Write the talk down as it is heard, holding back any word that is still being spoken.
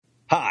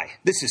Hi,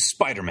 this is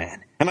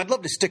Spider-Man, and I'd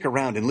love to stick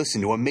around and listen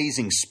to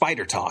amazing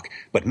spider talk,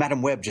 but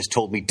Madam Web just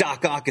told me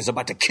Doc Ock is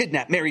about to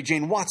kidnap Mary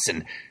Jane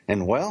Watson,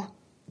 and well,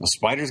 a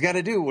spider's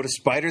gotta do what a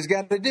spider's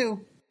gotta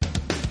do.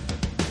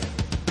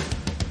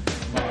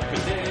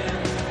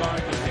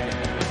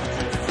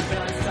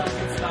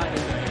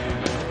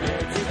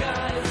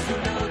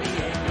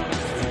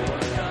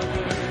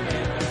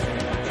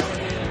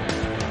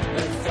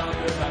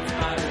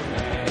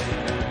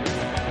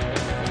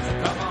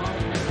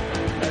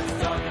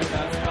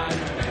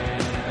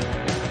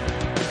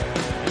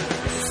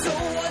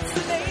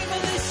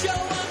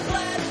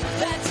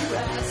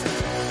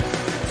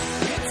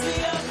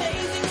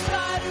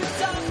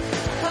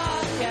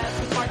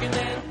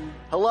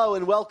 Hello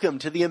and welcome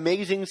to the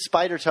Amazing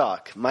Spider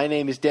Talk. My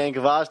name is Dan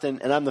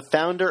Gvozden, and I'm the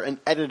founder and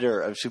editor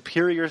of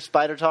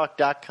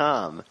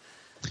SuperiorSpiderTalk.com.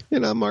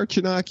 And I'm Mark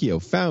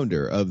Ginocchio,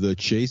 founder of the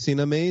Chasing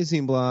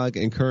Amazing blog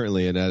and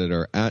currently an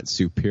editor at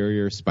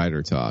Superior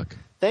Spider Talk.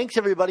 Thanks,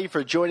 everybody,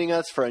 for joining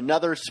us for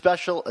another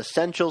special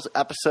Essentials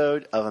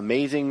episode of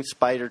Amazing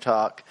Spider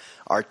Talk,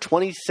 our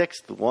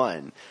 26th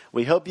one.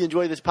 We hope you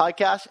enjoy this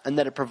podcast and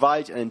that it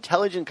provides an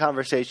intelligent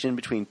conversation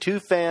between two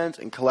fans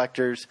and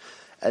collectors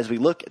as we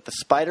look at the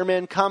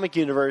Spider-Man comic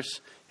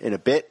universe in a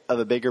bit of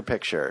a bigger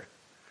picture.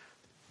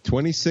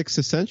 26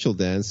 essential,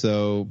 Dan.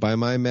 So by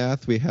my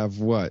math, we have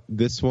what?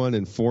 This one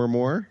and four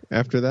more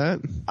after that?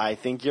 I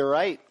think you're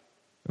right.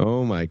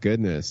 Oh, my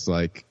goodness.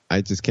 Like,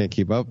 I just can't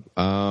keep up.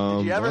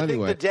 Did you ever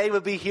think the day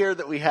would be here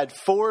that we had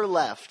four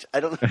left? I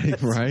don't know.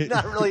 Right? It's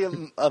not really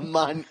a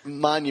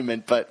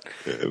monument, but...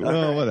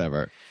 Well,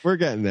 whatever. We're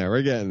getting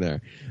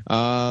there.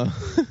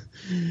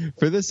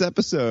 For this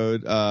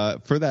episode,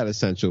 for that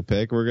essential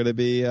pick, we're going to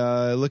be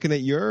looking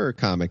at your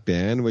comic,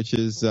 Dan, which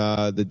is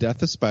The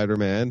Death of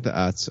Spider-Man.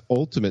 That's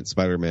Ultimate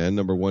Spider-Man,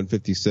 number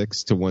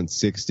 156 to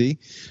 160,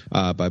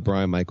 by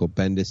Brian Michael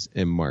Bendis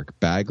and Mark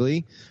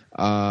Bagley.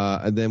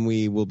 And then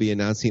we will be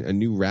announcing a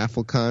new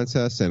raffle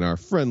contest and our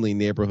friendly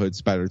neighborhood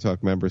Spider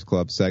Talk Members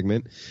Club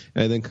segment,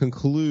 and then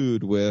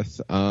conclude with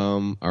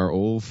our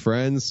old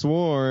friend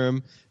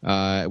Swarm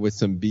with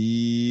some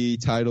B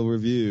title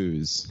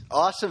reviews.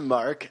 Awesome,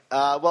 Mark.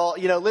 Well,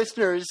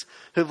 listeners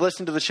who've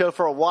listened to the show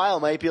for a while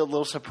might be a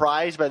little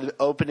surprised by the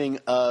opening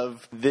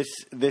of this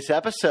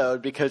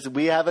episode because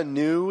we have a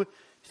new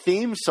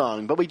theme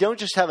song. But we don't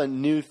just have a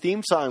new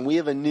theme song. We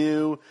have a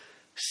new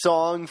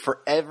song for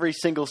every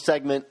single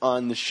segment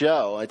on the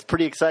show. It's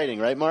pretty exciting,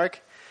 right,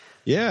 Mark?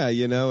 Yeah,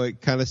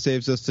 it kind of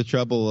saves us the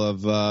trouble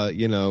of,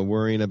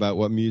 worrying about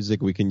what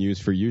music we can use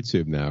for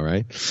YouTube now,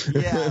 right?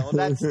 Yeah, well,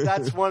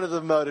 that's one of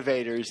the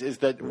motivators, is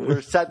that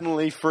we're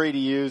suddenly free to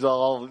use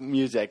all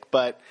music.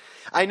 But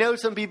I know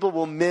some people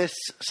will miss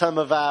some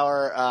of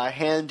our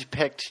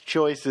hand-picked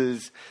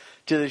choices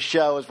to the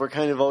show, as we're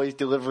kind of always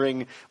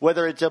delivering,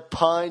 whether it's a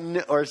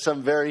pun or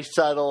some very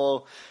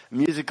subtle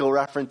musical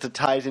reference that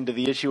ties into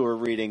the issue we're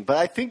reading. But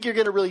I think you're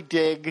going to really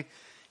dig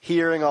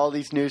hearing all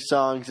these new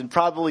songs and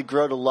probably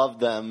grow to love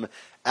them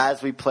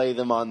as we play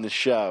them on the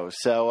show.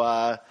 So,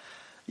 I'm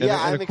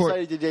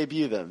excited to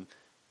debut them.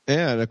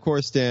 Yeah, and of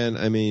course, Dan,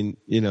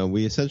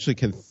 we essentially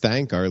can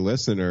thank our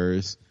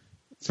listeners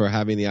for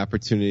having the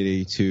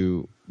opportunity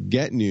to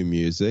get new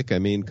music.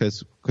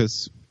 Because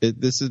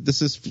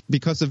this is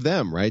because of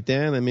them, right,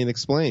 Dan?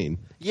 Explain.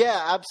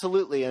 Yeah,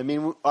 absolutely.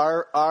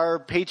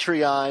 Our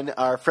Patreon,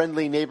 our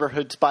friendly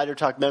neighborhood Spider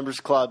Talk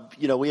Members Club,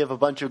 we have a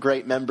bunch of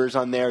great members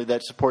on there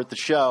that support the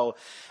show.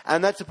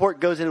 And that support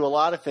goes into a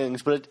lot of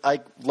things. But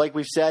like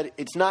we've said,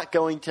 it's not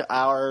going to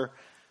our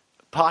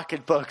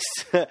pocketbooks,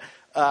 so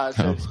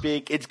to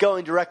speak. It's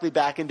going directly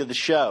back into the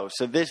show.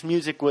 So this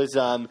music was,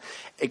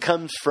 it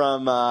comes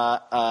from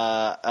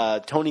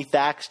Tony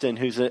Thaxton,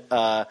 who's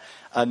a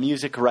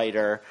music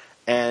writer.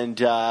 And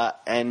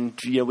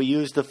we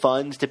use the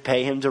funds to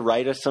pay him to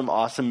write us some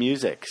awesome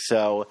music.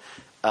 So,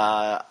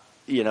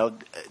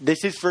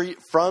 this is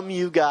from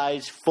you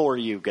guys for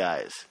you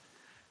guys.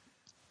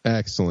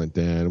 Excellent,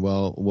 Dan.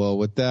 Well,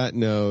 with that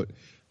note,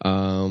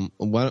 why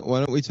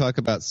don't we talk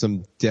about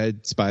some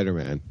dead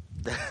Spider-Man?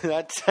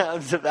 That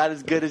sounds about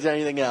as good as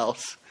anything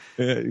else.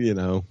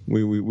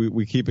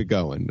 We keep it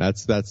going.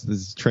 That's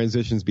this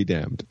transitions be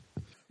damned.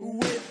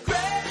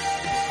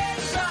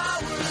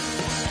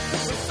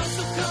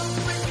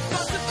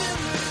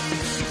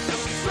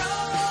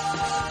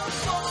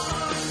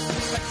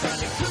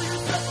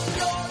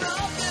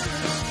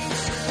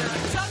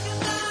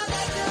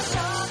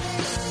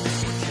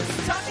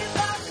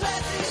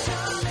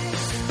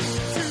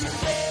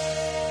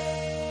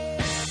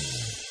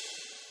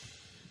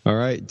 All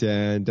right,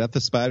 Dan. Death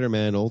of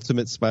Spider-Man,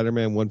 Ultimate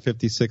Spider-Man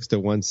 156 to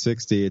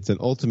 160. It's an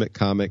Ultimate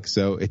comic,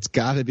 so it's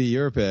got to be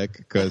your pick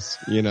because,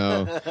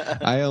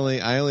 I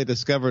only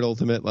discovered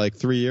Ultimate like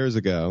 3 years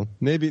ago,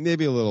 maybe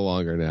a little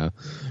longer now.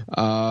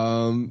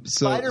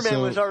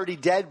 Spider-Man was already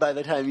dead by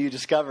the time you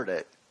discovered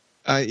it.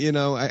 I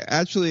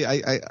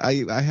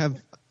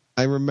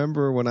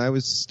remember when I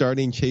was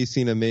starting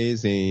Chasing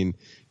Amazing,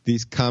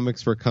 these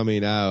comics were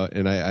coming out,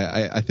 and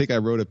I think I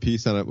wrote a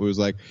piece on it. It was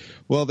like,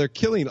 well, they're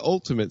killing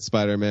Ultimate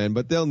Spider-Man,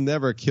 but they'll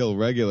never kill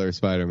regular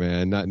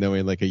Spider-Man, not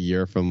knowing like a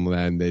year from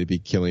then they'd be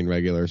killing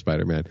regular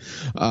Spider-Man.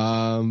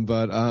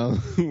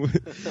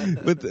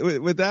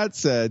 With that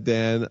said,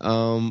 Dan,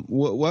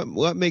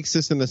 what makes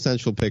this an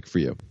essential pick for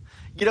you?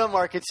 You know,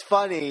 Mark, it's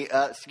funny.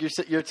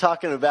 You're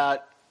talking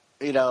about,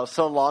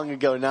 so long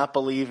ago not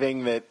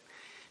believing that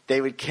they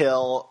would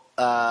kill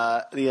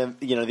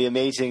the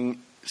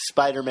Amazing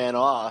Spider-Man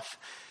off.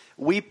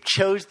 We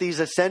chose these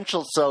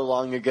essentials so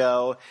long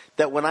ago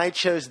that when I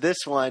chose this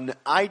one,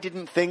 I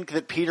didn't think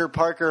that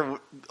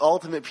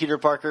Ultimate Peter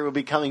Parker, would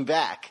be coming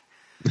back.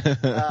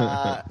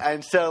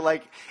 And so,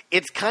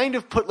 it's kind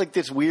of put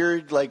this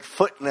weird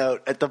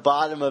footnote at the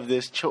bottom of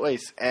this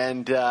choice,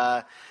 and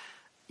it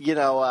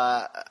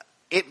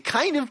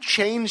kind of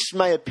changed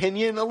my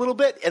opinion a little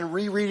bit. And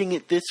rereading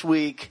it this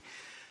week,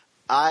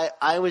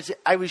 I was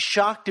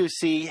shocked to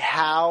see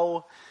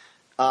how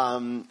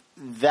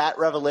that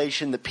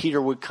revelation that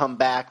Peter would come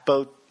back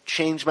both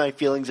changed my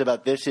feelings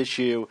about this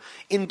issue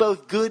in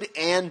both good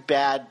and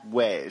bad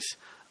ways.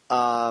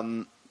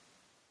 But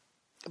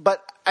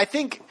I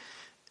think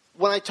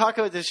when I talk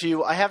about this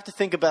issue, I have to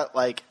think about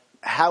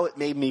how it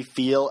made me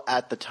feel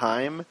at the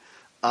time.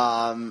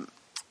 And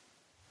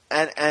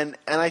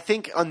I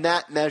think on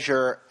that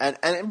measure,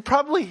 and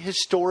probably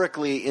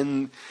historically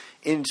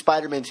in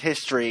Spider-Man's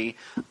history,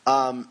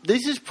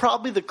 this is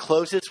probably the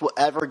closest we'll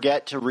ever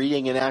get to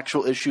reading an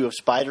actual issue of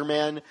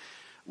Spider-Man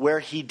where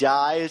he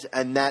dies,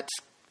 and that's,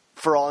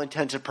 for all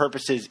intents and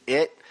purposes,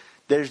 it.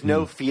 There's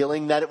no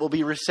feeling that it will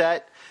be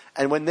reset.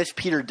 And when this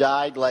Peter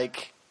died,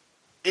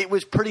 it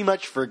was pretty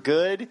much for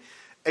good,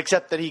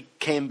 except that he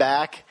came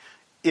back.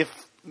 If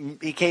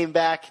he came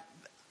back,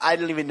 I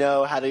don't even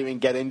know how to even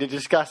get into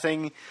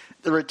discussing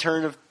the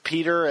return of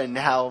Peter and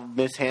how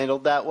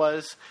mishandled that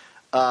was.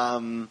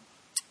 But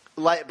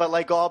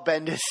like all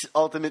Bendis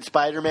Ultimate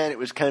Spider-Man, it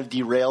was kind of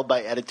derailed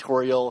by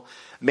editorial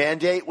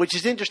mandate, which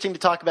is interesting to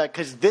talk about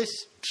because this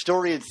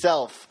story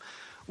itself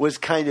was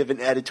kind of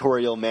an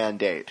editorial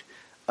mandate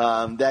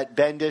that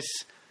Bendis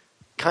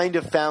kind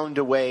of found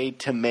a way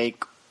to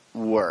make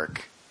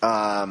work.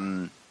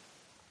 But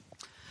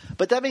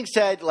that being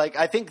said,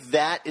 I think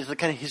that is the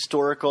kind of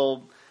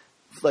historical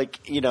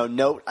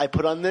note I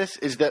put on this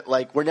is that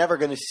we're never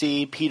going to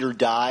see Peter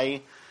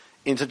die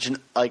in such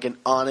an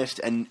honest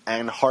and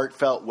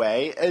heartfelt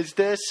way as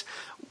this.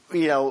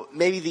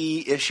 Maybe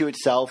the issue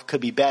itself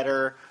could be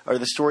better or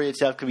the story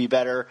itself could be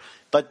better,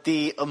 but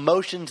the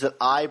emotions that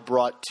I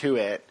brought to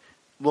it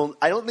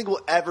I don't think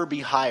will ever be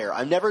higher.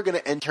 I'm never going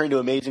to enter into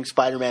Amazing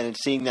Spider-Man and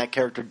seeing that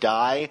character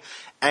die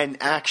and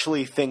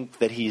actually think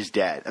that he's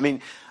dead. I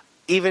mean,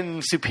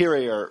 even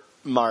Superior,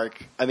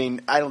 Mark, I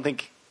don't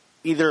think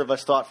either of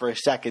us thought for a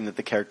second that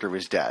the character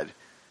was dead.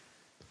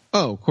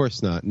 Oh, of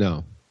course not.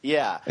 No.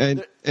 Yeah.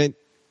 And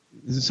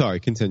sorry,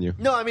 continue.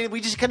 No,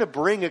 we just kind of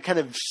bring a kind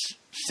of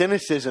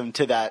cynicism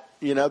to that,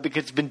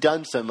 because it's been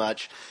done so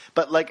much.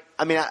 But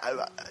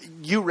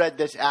you read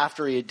this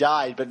after he had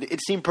died, but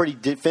it seemed pretty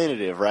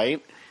definitive,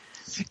 right?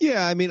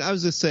 Yeah, I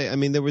was just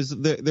saying.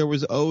 There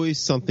was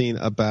always something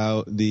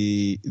about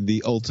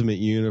the Ultimate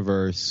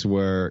Universe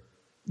where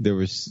there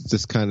was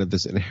just kind of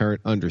this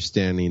inherent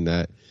understanding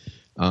that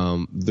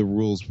the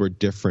rules were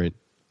different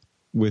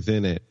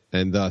within it,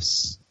 and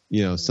thus,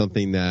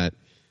 something that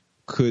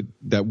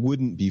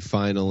wouldn't be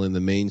final in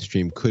the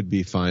mainstream could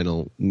be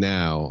final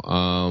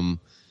now.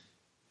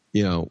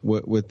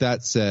 With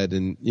that said,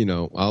 and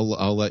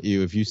I'll let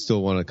you, if you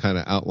still want to kind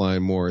of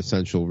outline more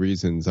essential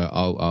reasons,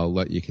 I'll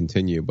let you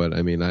continue. But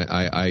there's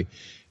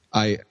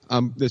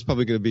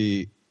probably going to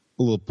be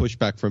a little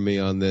pushback from me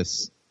on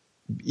this,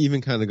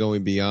 even kind of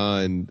going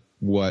beyond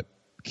what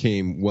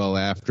came well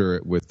after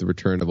it with the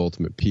return of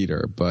Ultimate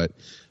Peter. But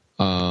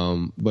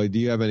do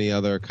you have any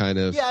other kind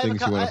of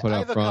things you want to put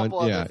up front?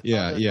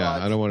 Yeah.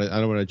 I don't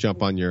want to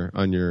jump on your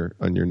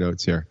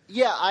notes here.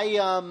 Yeah,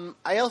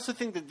 I also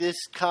think that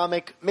this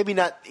comic, maybe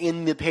not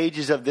in the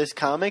pages of this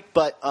comic,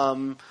 but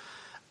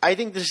I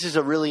think this is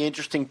a really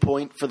interesting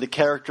point for the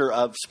character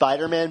of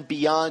Spider-Man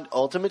beyond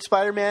Ultimate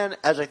Spider-Man,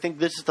 as I think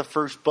this is the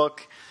first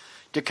book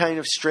to kind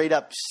of straight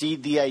up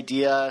seed the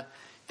idea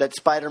that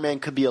Spider-Man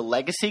could be a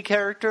legacy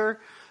character,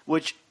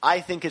 which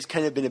I think has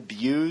kind of been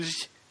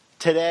abused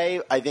today.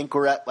 I think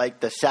we're at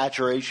the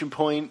saturation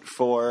point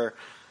for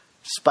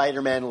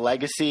Spider-Man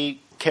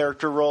legacy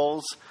character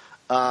roles.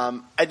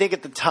 I think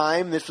at the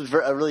time this was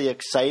a really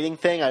exciting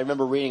thing. I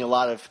remember reading a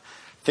lot of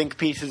think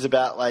pieces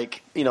about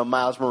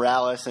Miles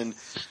Morales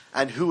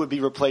and who would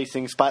be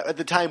replacing Spider. At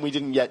the time we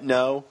didn't yet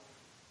know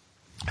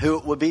who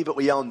it would be, but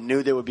we all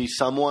knew there would be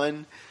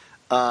someone.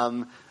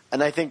 And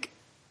I think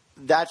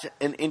that's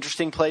an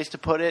interesting place to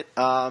put it.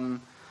 And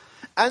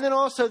then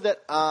also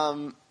that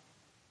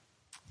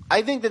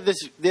I think that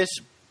this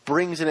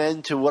brings an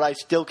end to what I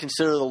still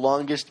consider the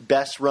longest,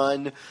 best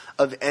run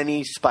of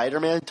any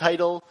Spider-Man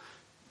title,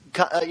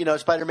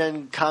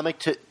 Spider-Man comic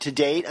to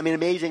date.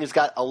 Amazing has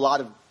got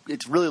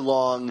it's really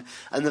long,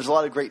 and there's a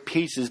lot of great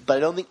pieces, but I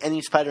don't think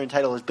any Spider-Man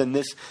title has been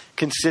this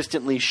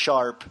consistently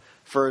sharp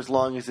for as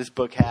long as this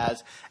book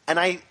has. And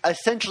I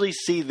essentially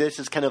see this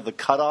as kind of the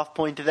cutoff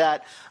point to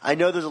that. I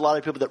know there's a lot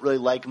of people that really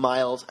like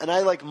Miles, and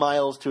I like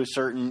Miles to a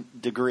certain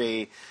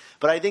degree.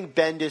 But I think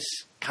Bendis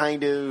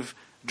kind of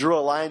drew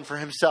a line for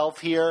himself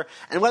here.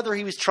 And whether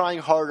he was trying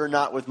hard or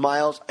not with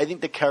Miles, I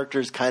think the character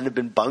has kind of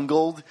been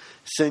bungled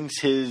since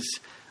his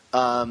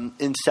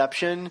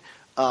inception.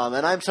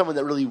 And I'm someone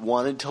that really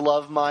wanted to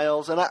love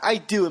Miles, and I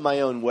do in my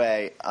own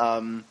way.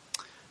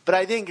 But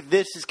I think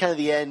this is kind of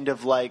the end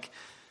of, like,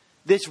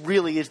 this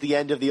really is the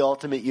end of the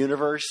Ultimate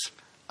Universe,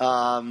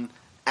 and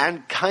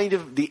kind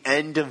of the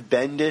end of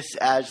Bendis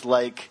as,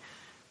 like,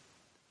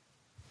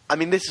 I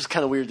mean, this is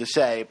kind of weird to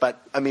say,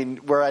 but, I mean,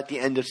 we're at the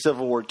end of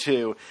Civil War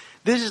II.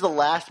 This is the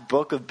last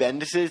book of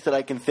Bendis's that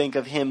I can think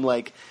of him,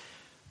 like,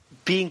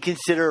 being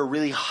considered a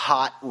really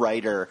hot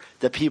writer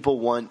that people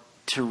want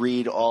to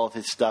read all of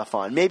his stuff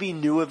on. Maybe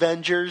New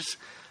Avengers,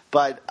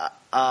 but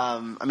I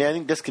mean, I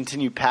think this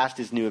continued past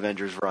his New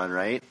Avengers run,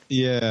 right?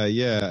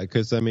 Yeah,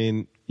 because I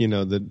mean, you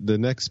know, the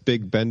next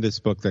big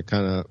Bendis book that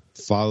kind of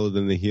followed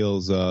in the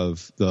heels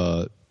of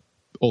the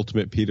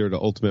Ultimate Peter to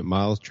Ultimate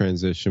Miles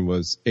transition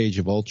was Age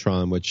of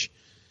Ultron, which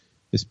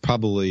is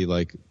probably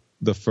like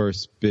the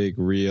first big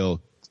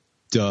real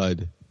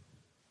dud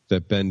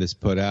that Bendis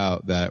put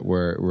out, that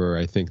where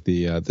I think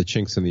the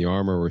chinks in the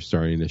armor were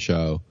starting to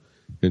show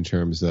in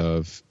terms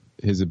of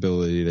his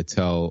ability to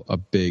tell a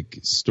big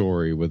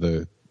story with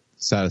a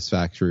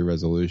satisfactory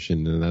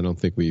resolution, and I don't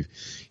think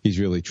he's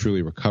really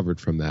truly recovered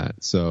from that.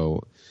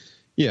 So,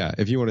 yeah,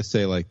 if you want to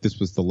say like this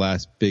was the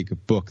last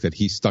big book that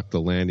he stuck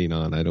the landing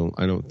on, I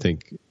don't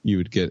think you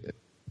would get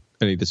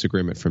any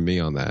disagreement from me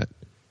on that.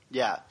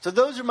 Yeah. So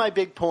those are my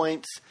big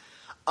points.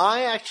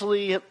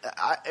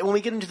 When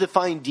we get into the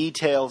fine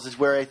details is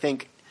where I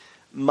think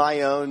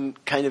my own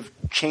kind of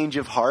change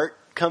of heart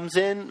comes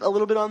in a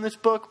little bit on this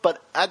book,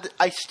 but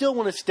I still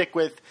want to stick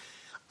with,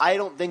 I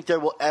don't think there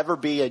will ever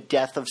be a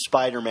Death of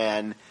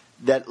Spider-Man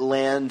that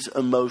lands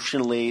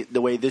emotionally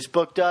the way this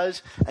book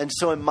does. And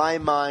so in my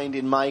mind,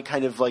 in my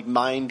kind of like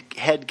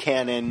head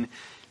canon,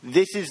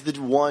 this is the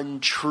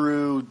one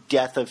true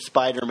Death of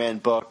Spider-Man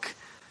book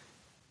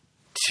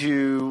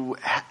to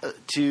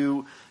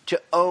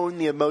own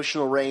the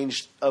emotional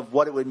range of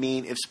what it would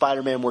mean if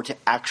Spider-Man were to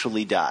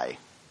actually die.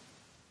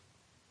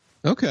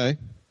 Okay.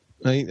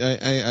 I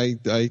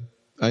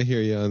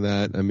hear you on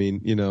that. I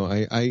mean, you know,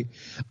 I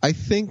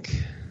think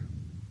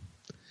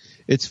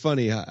it's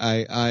funny.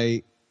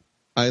 I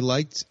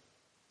like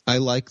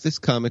this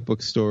comic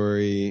book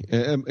story.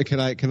 Can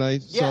I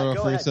start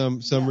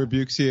offering some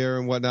rebukes here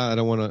and whatnot? I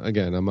don't want to.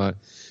 Again, I'm not.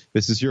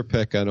 This is your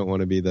pick. I don't want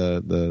to be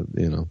the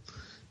you know.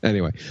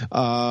 Anyway,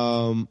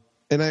 and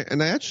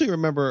I actually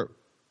remember,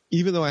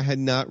 even though I had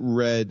not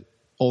read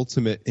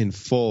Ultimate in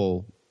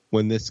full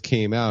when this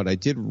came out, I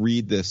did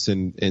read this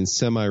in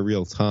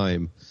semi-real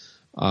time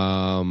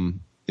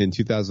in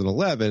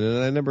 2011, and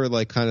I remember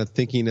like kind of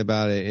thinking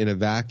about it in a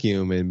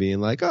vacuum and being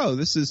like, oh,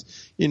 this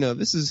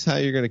is how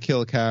you're going to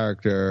kill a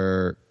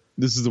character.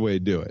 This is the way to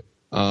do it.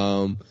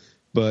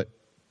 But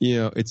you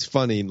know, it's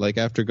funny, like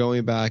after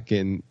going back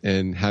and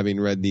having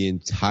read the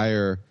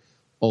entire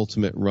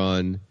Ultimate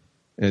run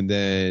and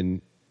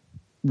then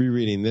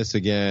rereading this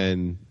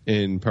again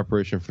in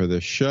preparation for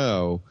the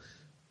show,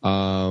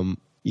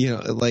 you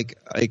know, like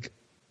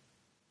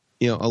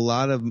you know, a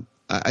lot of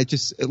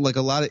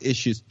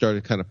issues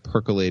started kind of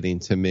percolating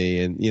to me,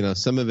 and you know,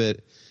 some of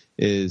it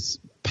is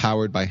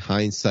powered by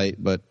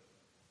hindsight, but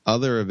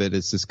other of it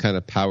is just kind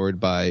of powered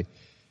by,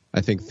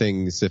 I think,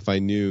 things. If I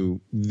knew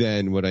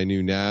then what I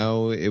knew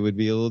now, it would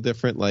be a little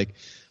different. Like,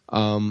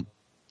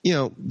 you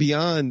know,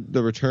 beyond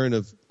the return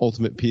of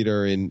Ultimate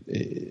Peter in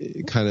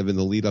kind of in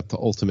the lead up to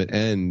Ultimate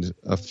End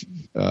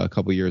a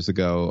couple years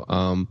ago,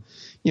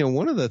 you know,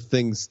 one of the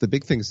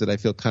big things that I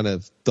feel kind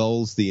of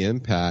dulls the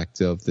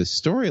impact of this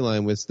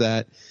storyline was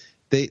that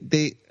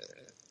they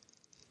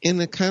in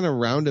a kind of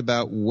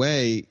roundabout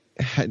way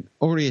had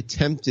already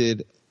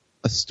attempted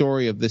a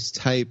story of this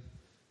type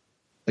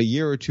a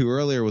year or two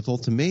earlier with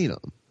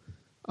Ultimatum.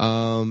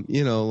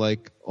 You know,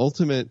 like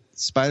Ultimate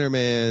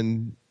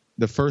Spider-Man,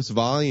 the first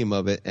volume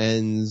of it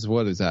ends,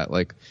 what is that,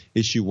 like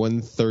issue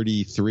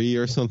 133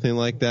 or something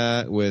like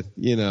that, with,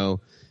 you know,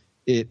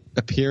 it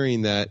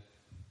appearing that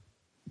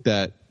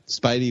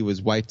Spidey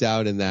was wiped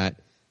out in that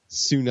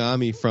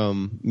tsunami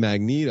from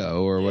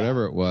Magneto or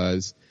whatever it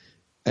was.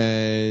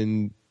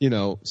 And, you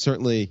know,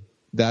 certainly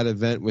that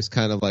event was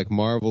kind of like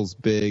Marvel's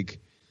big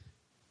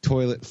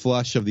toilet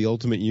flush of the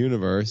Ultimate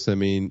Universe. I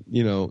mean,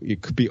 you know,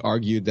 it could be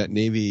argued that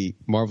maybe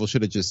Marvel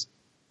should have just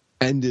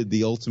ended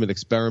the Ultimate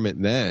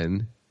experiment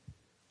then,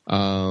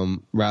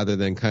 rather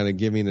than kind of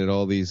giving it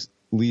all these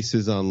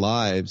leases on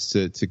lives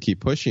to keep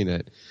pushing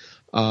it.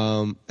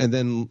 And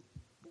then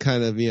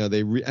kind of, you know,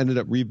 they ended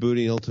up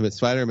rebooting Ultimate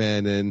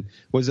Spider-Man, and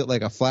was it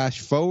like a flash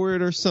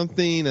forward or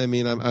something? I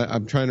mean,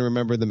 I'm trying to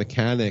remember the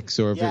mechanics,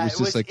 or if it was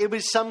just like it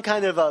was some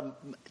kind of a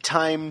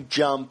time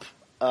jump.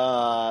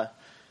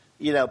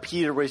 You know,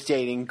 Peter was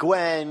dating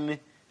Gwen,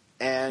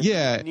 and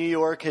New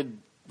York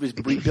was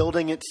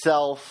rebuilding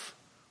itself.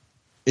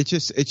 It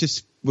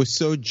just was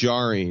so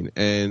jarring,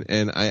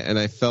 and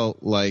I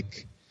felt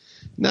like,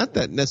 not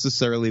that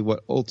necessarily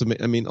what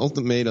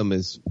Ultimatum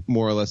is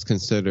more or less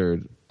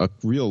considered a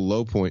real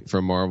low point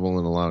for Marvel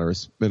in a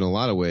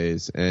lot of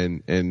ways,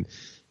 and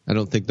I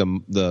don't think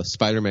the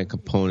Spider-Man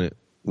component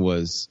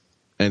was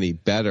any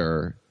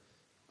better,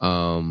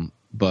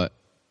 but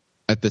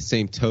at the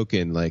same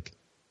token, like,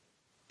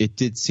 it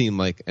did seem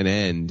like an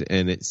end,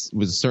 and it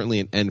was certainly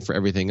an end for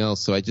everything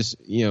else. So I just,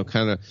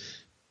 kind of,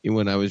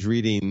 when I was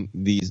reading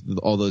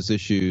all those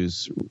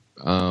issues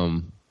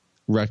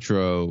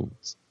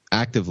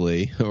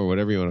retroactively, or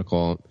whatever you want to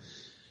call it,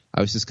 I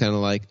was just kind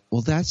of like,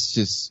 well, that's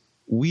just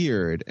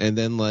weird. And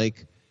then,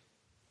 like,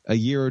 a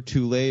year or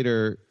two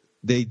later,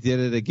 they did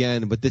it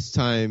again, but this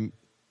time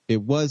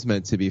it was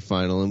meant to be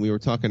final. And we were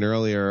talking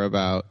earlier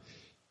about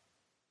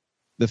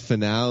the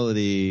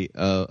finality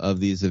of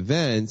these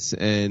events,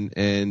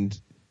 and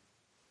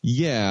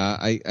yeah,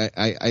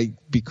 I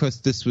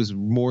because this was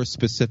more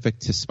specific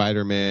to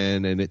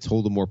Spider-Man and it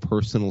told a more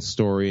personal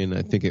story, and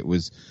I think it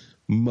was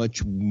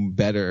much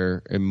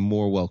better and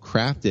more well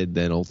crafted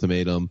than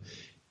Ultimatum.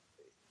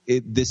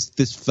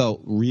 This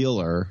felt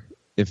realer,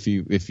 if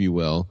you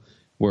will,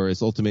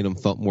 whereas Ultimatum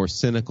felt more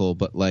cynical.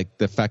 But like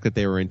the fact that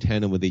they were in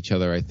tandem with each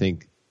other, I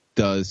think,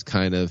 does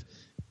kind of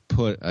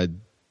put a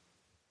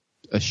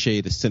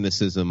shade of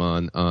cynicism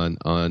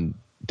on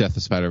Death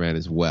of Spider-Man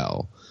as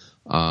well.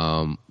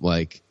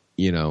 Like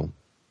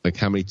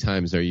how many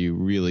times are you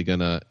really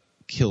gonna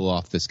kill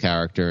off this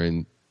character,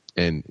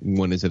 and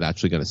when is it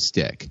actually gonna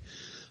stick?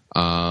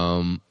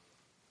 So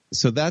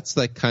that's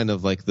like kind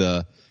of like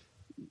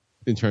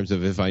in terms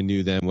of if I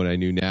knew then what I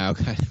knew now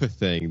kind of a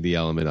thing, the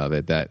element of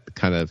it that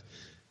kind of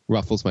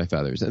ruffles my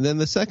feathers. And then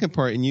the second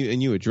part, and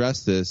you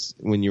addressed this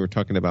when you were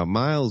talking about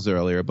Miles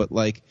earlier, but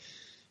like,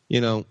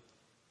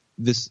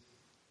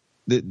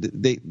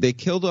 they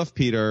killed off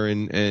Peter,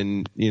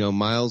 and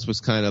Miles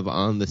was kind of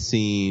on the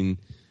scene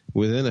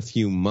within a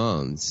few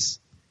months,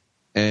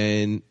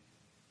 and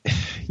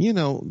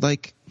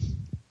like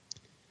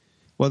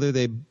whether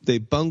they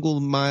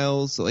bungled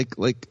Miles,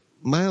 like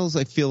Miles,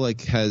 I feel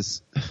like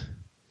has,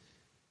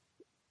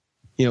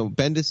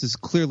 Bendis is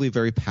clearly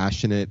very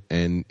passionate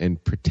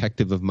and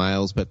protective of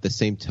Miles, but at the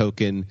same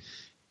token,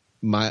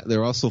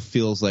 there also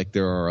feels like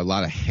there are a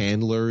lot of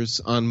handlers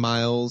on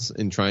Miles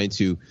and trying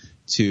to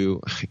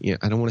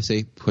I don't want to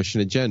say push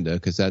an agenda,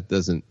 because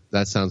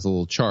that sounds a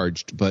little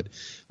charged, but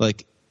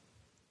like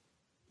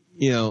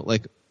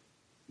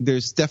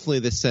there's definitely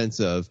this sense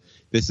of,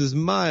 this is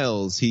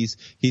Miles, he's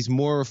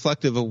more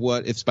reflective of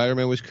what if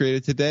Spider-Man was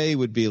created today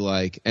would be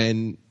like,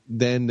 and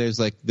then there's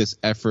like this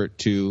effort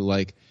to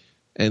like,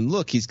 and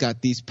look, he's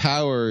got these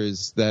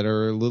powers that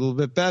are a little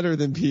bit better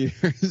than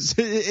Peter's.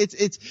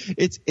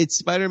 it's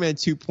Spider-Man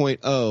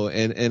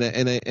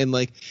 2.0, and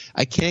like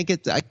I can't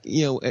get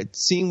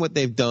seeing what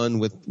they've done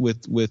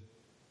with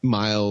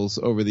Miles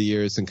over the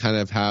years, and kind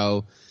of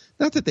how,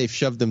 not that they've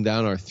shoved him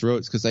down our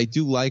throats, because I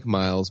do like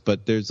Miles,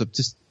 but there's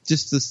just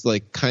this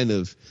like kind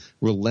of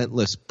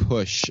relentless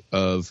push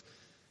of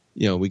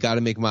we got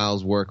to make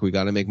Miles work, we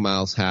got to make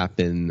Miles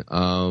happen,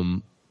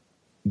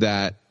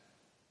 that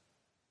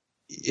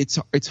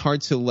it's hard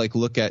to like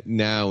look at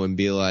now and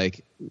be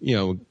like,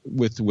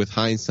 with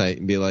hindsight,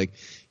 and be like,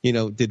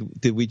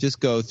 did we just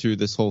go through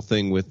this whole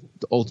thing with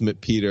Ultimate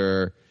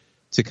Peter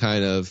to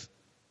kind of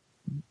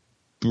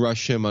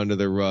brush him under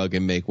the rug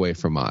and make way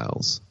for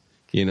Miles?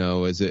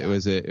 Was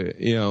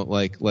it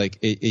like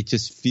it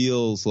just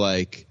feels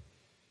like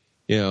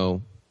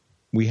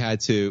we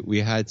had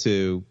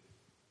to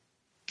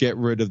get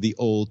rid of the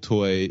old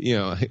toy.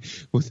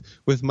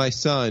 With my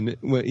son,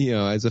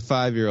 as a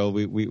 5-year-old,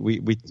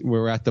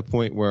 we're at the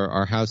point where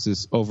our house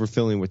is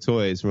overfilling with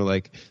toys. We're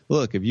like,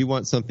 look, if you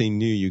want something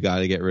new, you got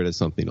to get rid of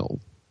something old.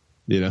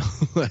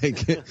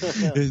 Like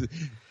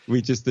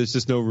there's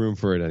just no room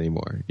for it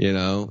anymore.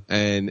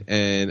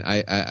 And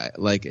I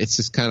like, it's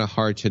just kind of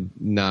hard to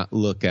not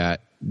look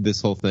at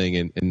this whole thing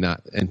and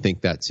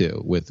think that too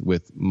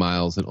with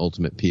Miles and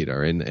Ultimate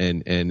Peter, and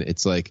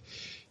it's like,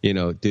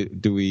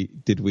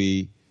 did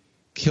we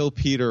kill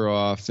Peter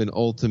off in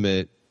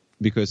Ultimate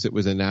because it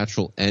was a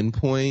natural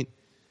endpoint,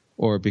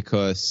 or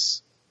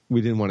because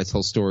we didn't want to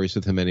tell stories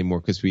with him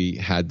anymore because we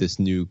had this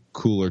new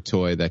cooler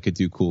toy that could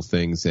do cool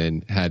things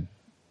and had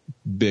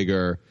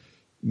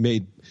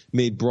made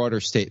broader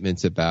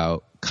statements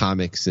about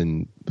comics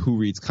and who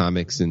reads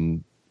comics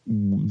and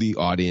the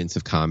audience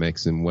of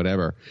comics and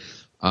whatever.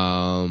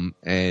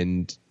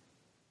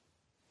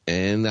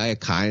 And I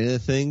kind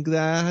of think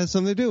that has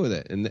something to do with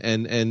it.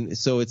 And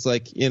so it's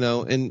like,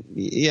 and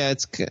yeah,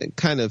 it's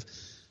kind of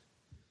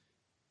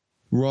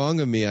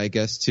wrong of me, I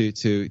guess,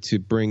 to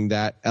bring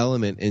that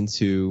element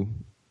into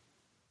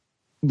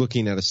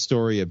looking at a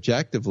story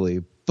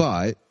objectively.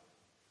 But,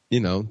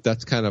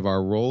 that's kind of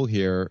our role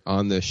here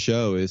on this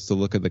show, is to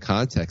look at the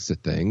context of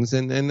things.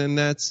 And then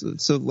that's,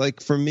 so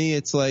like, for me,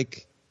 it's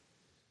like,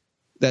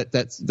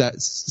 that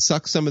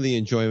sucks some of the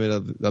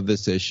enjoyment of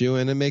this issue,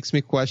 and it makes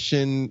me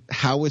question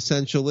how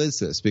essential is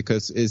this?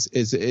 Because is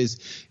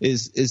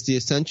the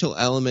essential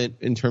element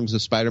in terms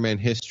of Spider-Man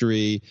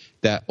history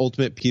that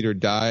Ultimate Peter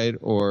died,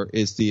 or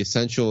is the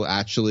essential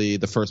actually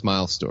the first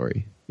Miles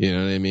story? You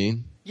know what I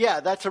mean? Yeah,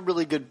 that's a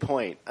really good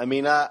point. I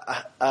mean,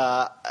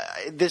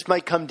 this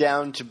might come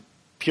down to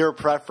pure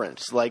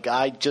preference. Like,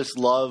 I just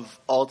love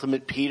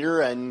Ultimate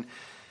Peter, and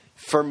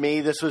for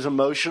me, this was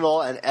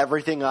emotional, and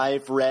everything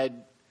I've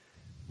read.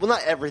 Well,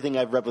 not everything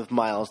I've read with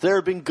Miles. There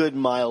have been good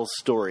Miles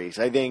stories.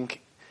 I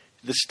think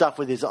the stuff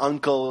with his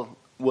uncle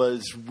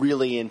was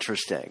really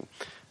interesting.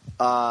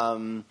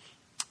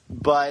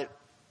 But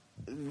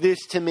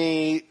this, to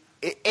me,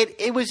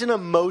 it was an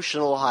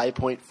emotional high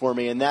point for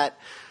me, and that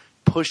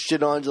pushed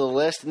it onto the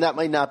list, and that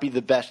might not be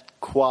the best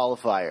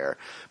qualifier.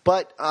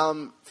 But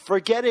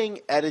forgetting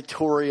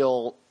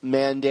editorial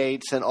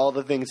mandates and all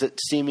the things that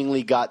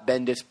seemingly got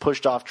Bendis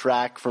pushed off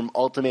track from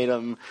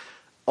Ultimatum,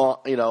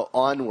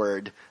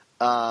 onward,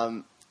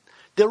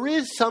 there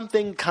is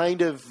something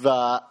kind of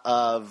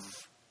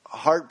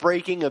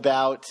heartbreaking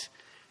about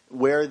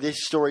where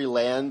this story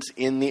lands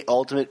in the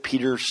Ultimate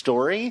Peter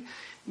story.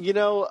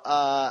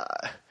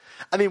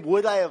 I mean,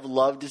 would I have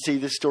loved to see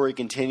this story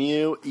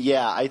continue?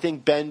 Yeah, I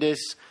think Bendis,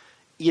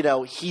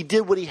 he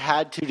did what he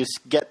had to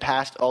get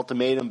past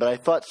Ultimatum, but I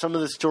thought some of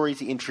the stories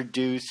he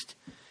introduced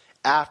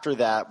after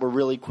that were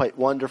really quite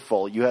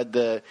wonderful. You had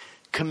the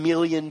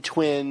Chameleon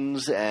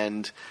Twins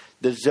and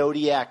the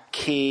Zodiac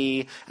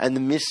Key and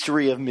the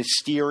Mystery of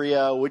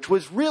Mysterio, which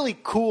was really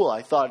cool,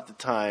 I thought, at the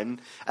time.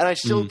 And I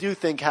still do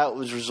think how it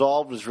was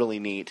resolved was really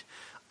neat.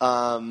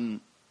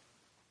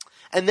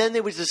 And then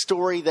there was a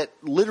story that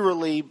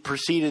literally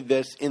preceded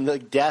this in the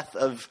death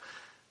of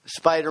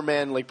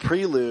Spider-Man, like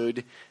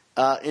Prelude,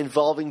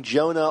 involving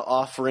Jonah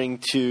offering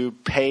to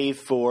pay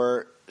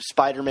for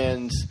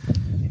Spider-Man's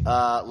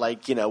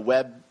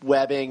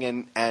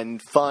webbing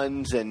and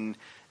funds and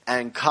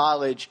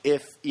college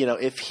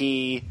if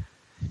he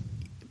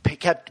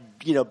kept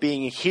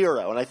being a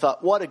hero. And I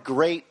thought, what a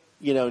great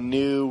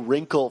new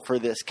wrinkle for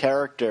this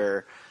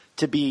character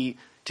to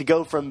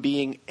go from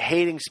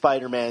hating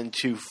Spider-Man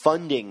to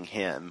funding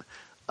him.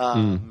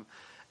 And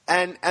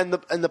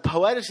the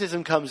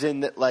poeticism comes in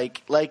that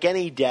like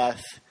any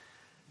death,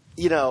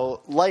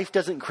 life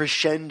doesn't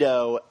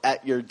crescendo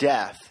at your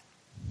death.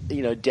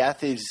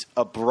 Death is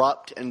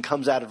abrupt and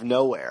comes out of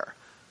nowhere.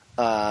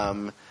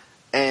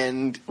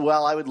 And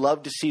while I would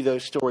love to see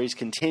those stories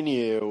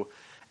continue,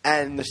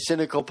 and the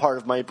cynical part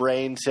of my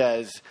brain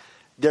says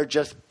they're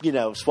just,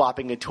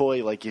 swapping a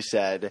toy, like you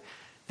said,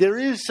 there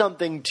is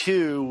something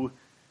to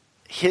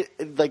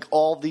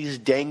all these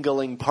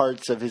dangling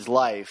parts of his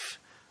life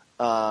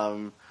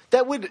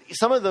that would,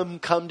 some of them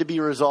come to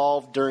be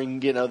resolved during,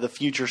 the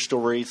future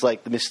stories,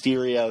 like the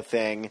Mysterio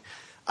thing.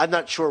 I'm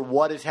not sure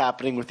what is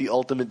happening with the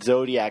Ultimate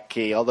Zodiac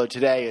Key, although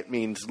today it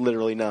means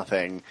literally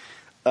nothing.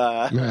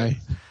 Right.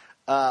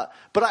 But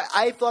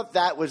I thought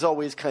that was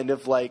always kind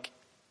of like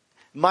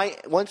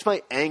once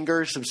my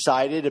anger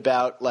subsided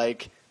about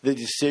the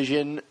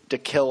decision to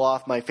kill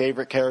off my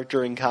favorite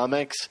character in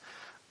comics,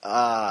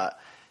 I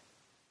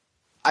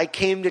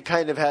came to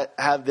kind of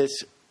have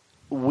this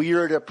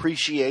weird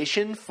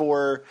appreciation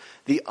for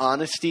the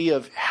honesty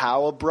of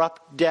how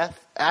abrupt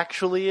death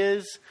actually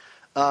is,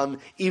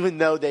 even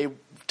though they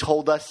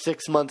told us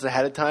 6 months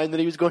ahead of time that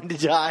he was going to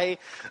die.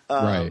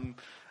 Right.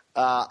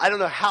 I don't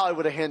know how I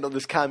would have handled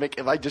this comic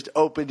if I just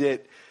opened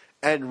it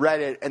and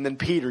read it and then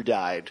Peter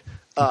died.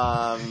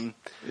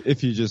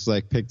 If you just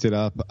picked it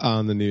up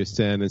on the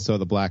newsstand and saw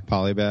the black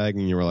poly bag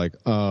and you were like,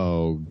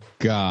 oh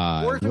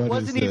God. Or if it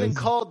wasn't even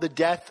called The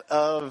Death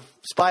of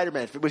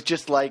Spider-Man, if it was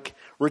just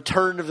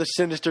Return of the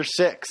Sinister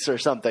Six or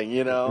something,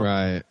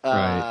 Right,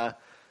 right.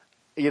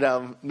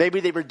 Maybe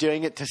they were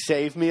doing it to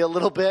save me a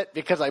little bit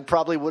because I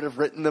probably would have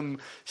written them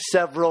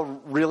several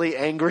really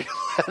angry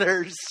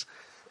letters.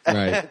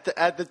 Right.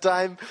 At the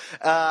time,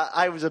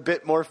 I was a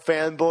bit more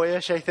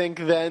fanboyish, I think,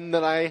 then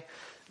than I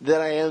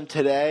am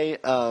today.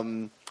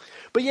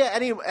 But yeah,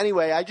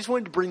 anyway, I just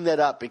wanted to bring that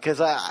up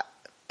because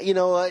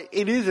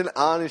it is an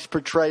honest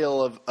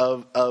portrayal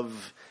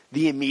of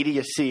the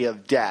immediacy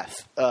of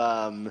death.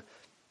 And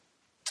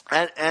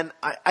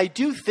I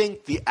do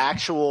think the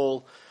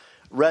actual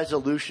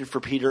resolution for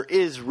Peter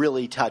is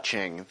really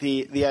touching.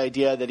 The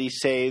idea that he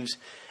saves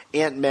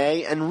Aunt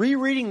May, and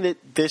rereading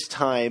it this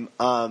time,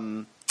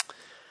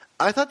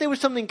 I thought there was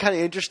something kind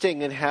of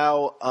interesting in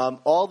how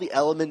all the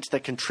elements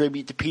that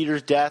contribute to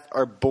Peter's death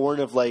are born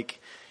of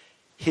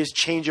his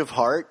change of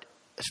heart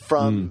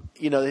from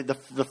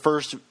the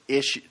first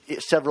issue,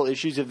 several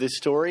issues of this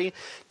story.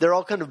 They're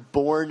all kind of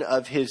born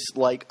of his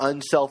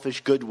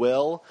unselfish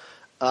goodwill.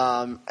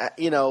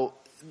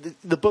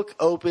 The book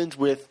opens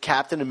with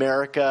Captain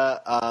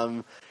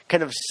America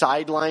kind of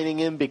sidelining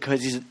him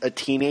because he's a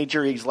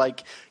teenager. He's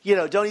like,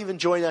 don't even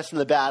join us in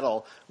the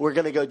battle. We're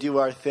going to go do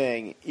our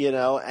thing,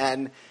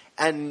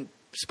 and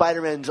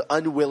Spider-Man's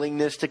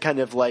unwillingness to kind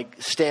of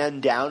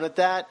stand down at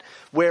that.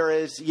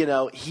 Whereas,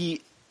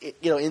 he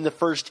in the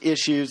first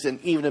issues and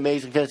even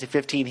Amazing Fantasy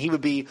 15, he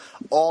would be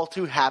all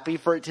too happy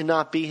for it to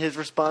not be his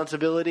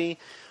responsibility.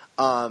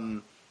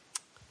 And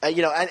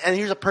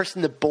here's a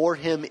person that bore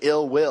him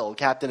ill will,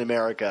 Captain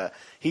America.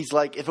 He's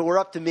like, if it were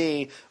up to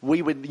me,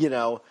 we would,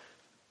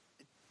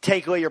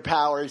 take away your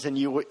powers and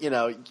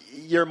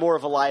you're more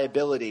of a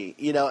liability,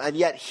 and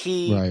yet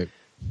he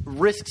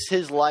risks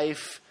his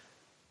life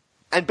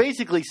and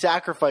basically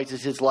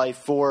sacrifices his life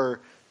for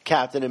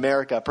Captain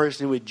America, a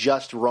person who had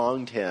just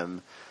wronged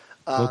him.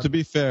 Well, to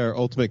be fair,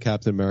 Ultimate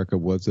Captain America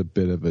was a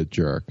bit of a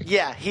jerk.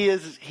 Yeah,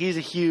 he's a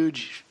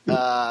huge.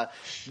 The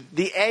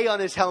A on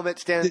his helmet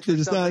stands for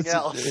something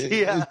else.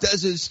 Yeah. It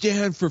doesn't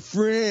stand for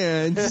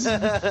France.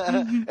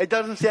 It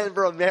doesn't stand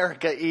for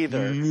America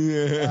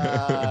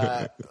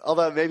either.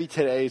 Although maybe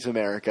today's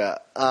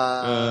America.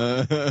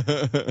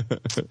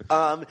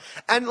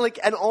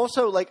 And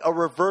also like a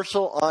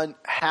reversal on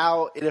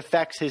how it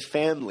affects his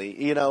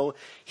family.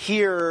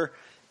 Here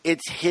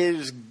it's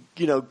his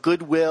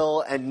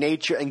goodwill and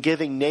nature and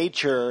giving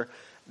nature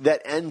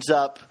that ends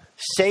up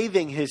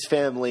saving his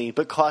family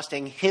but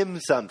costing him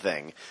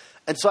something.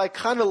 And so I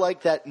kind of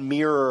like that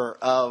mirror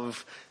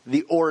of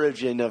the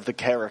origin of the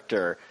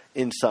character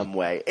in some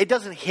way. It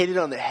doesn't hit it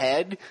on the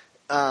head,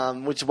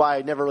 which is why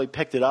I never really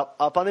picked it up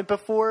on it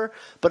before,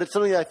 but it's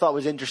something that I thought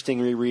was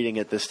interesting rereading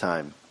it this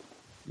time.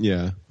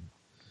 Yeah.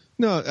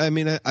 No, I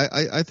mean,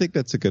 I think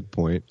that's a good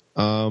point.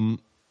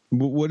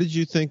 What did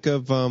you think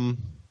of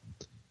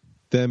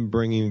them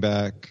bringing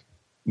back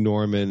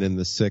Norman and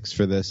the Six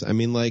for this? I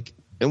mean, like,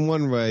 in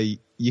one way,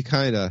 you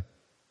kind of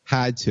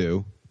had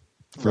to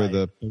for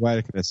the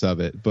poeticness of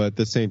it, but at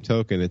the same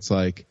token, it's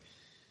like,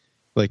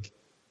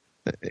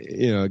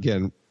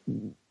 again,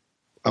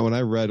 when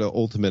I read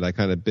Ultimate, I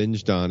kind of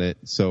binged on it,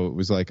 so it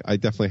was like I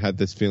definitely had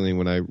this feeling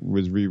when I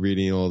was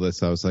rereading all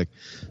this. I was like,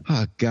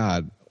 oh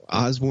God,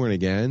 Osborn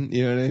again?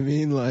 You know what I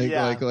mean?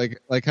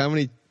 Like how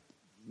many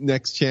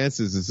next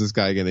chances is this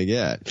guy going to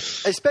get?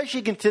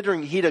 Especially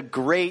considering he had a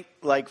great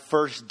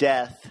first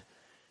death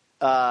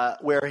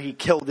where he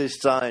killed his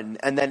son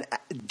and then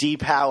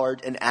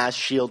depowered and asked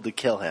S.H.I.E.L.D. to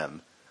kill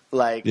him.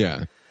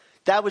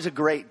 That was a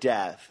great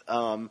death.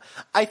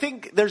 I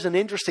think there's an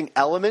interesting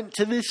element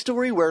to this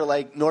story where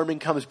Norman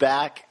comes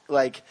back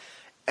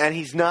and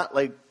he's not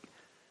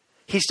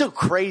he's still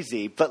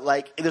crazy, but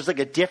there's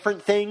a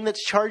different thing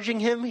that's charging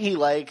him. He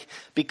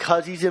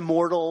because he's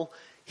immortal,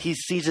 he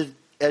sees it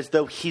as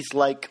though he's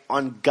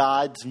on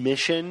God's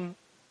mission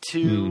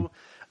to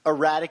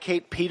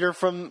eradicate Peter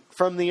from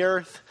the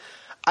earth.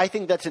 I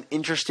think that's an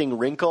interesting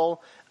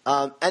wrinkle.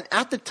 And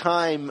at the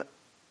time,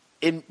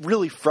 it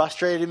really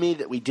frustrated me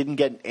that we didn't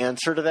get an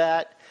answer to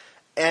that.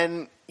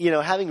 And,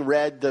 having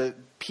read the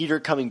Peter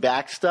coming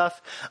back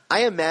stuff,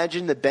 I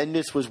imagine that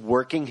Bendis was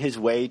working his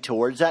way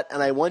towards that.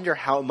 And I wonder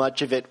how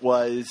much of it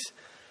was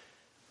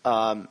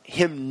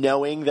him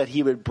knowing that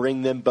he would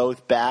bring them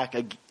both back,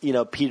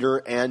 Peter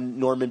and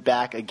Norman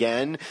back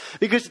again.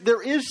 Because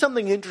there is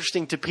something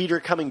interesting to Peter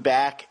coming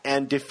back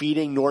and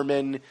defeating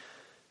Norman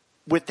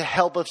with the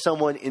help of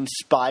someone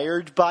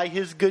inspired by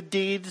his good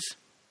deeds.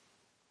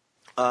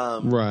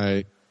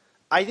 Right.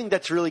 I think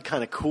that's really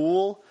kind of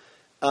cool.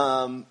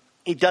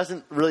 It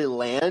doesn't really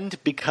land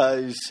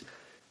because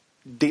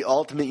the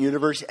Ultimate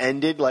Universe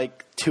ended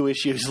 2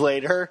 issues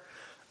later.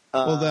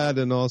 Well, that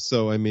and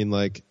also, I mean,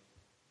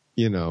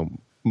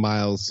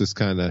 Miles just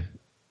kind of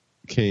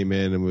came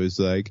in and was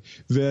like,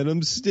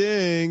 Venom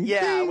sting.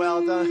 Yeah,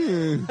 well,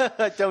 don't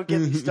get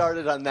me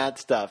started on that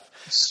stuff.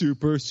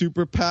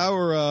 Super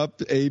power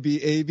up,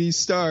 AB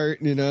start,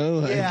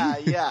 Yeah.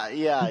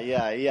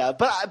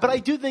 But I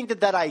do think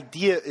that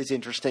idea is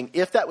interesting.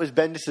 If that was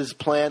Bendis'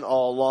 plan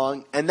all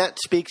along, and that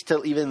speaks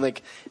to even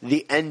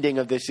the ending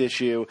of this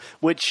issue,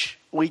 which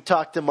we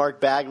talked to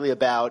Mark Bagley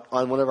about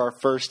on one of our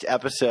first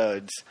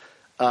episodes,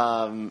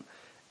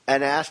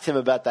 and asked him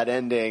about that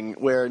ending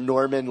where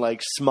Norman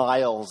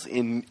smiles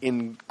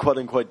in quote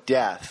unquote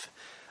death.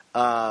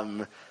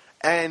 And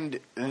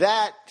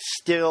that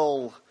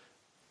still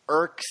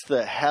irks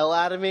the hell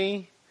out of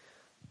me.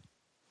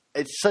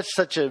 It's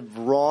such a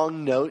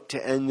wrong note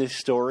to end this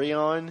story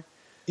on.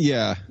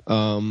 Yeah.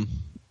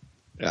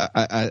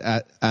 At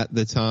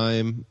the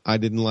time I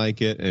didn't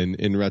like it, and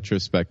in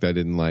retrospect I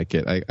didn't like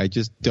it. I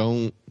just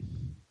don't.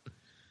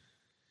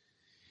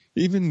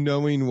 Even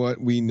knowing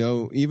what we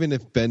know, even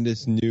if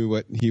Bendis knew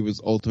what he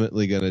was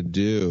ultimately going to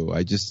do,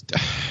 I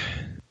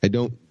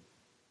don't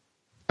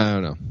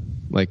know.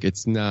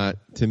 It's not,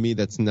 to me,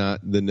 that's not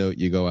the note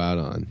you go out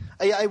on.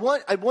 I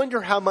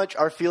wonder how much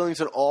our feelings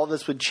on all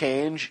this would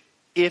change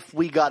if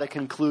we got a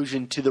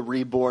conclusion to the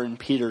reborn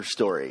Peter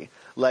story.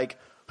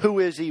 Who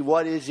is he?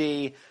 What is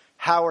he?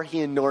 How are he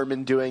and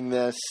Norman doing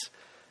this?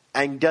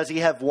 And does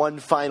he have one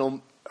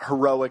final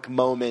heroic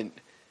moment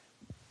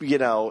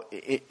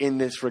in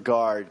this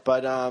regard?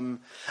 But I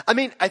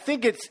mean, I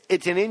think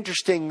it's an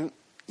interesting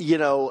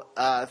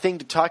thing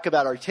to talk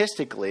about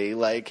artistically,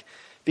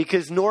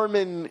 because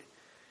Norman,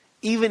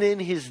 even in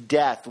his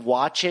death,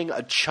 watching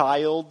a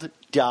child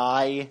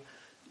die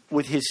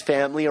with his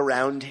family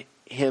around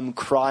him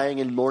crying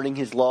and mourning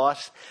his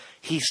loss,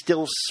 he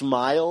still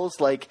smiles.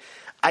 Like,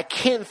 I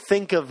can't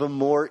think of a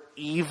more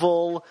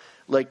evil,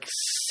 like,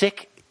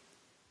 sick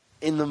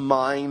in the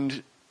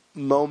mind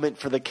moment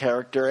for the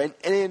character. And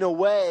in a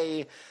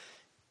way,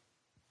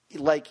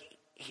 like,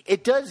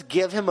 it does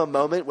give him a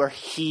moment where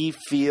he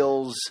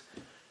feels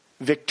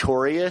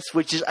victorious,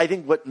 which is, I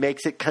think, what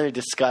makes it kind of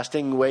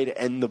disgusting way to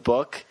end the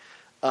book.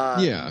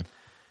 Yeah.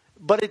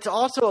 But it's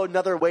also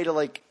another way to,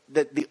 like,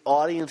 that the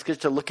audience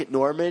gets to look at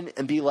Norman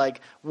and be like,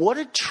 what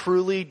a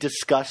truly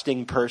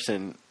disgusting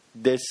person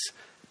this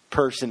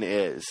person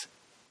is.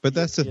 But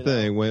that's the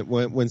thing.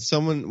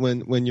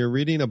 When you're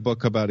reading a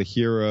book about a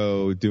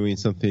hero doing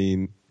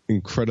something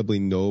incredibly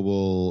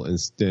noble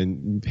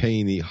and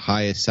paying the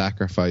highest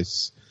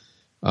sacrifice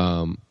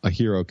a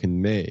hero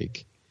can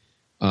make,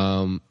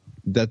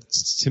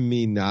 that's to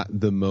me not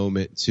the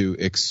moment to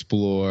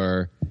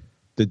explore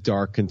the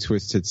dark and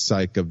twisted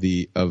psyche of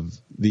the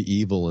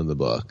evil in the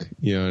book.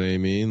 You know what I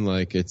mean?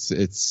 Like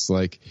it's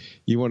like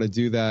you want to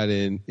do that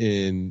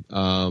in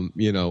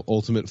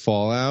Ultimate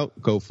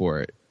Fallout, go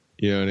for it.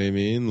 You know what I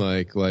mean?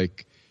 Like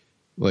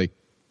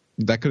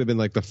that could have been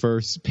like the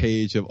first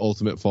page of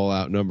Ultimate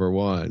Fallout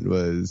 #1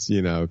 was,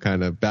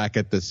 kind of back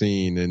at the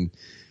scene, and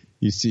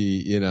you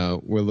see,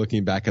 we're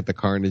looking back at the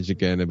carnage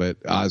again, but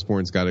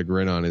Osborn's got a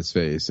grin on his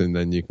face, and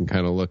then you can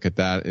kind of look at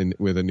that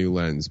with a new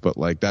lens. But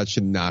like that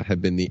should not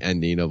have been the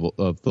ending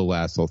of the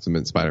last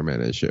Ultimate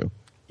Spider-Man issue.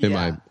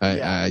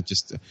 I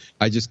just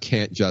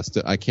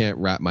can't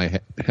wrap my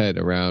head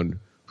around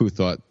who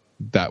thought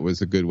that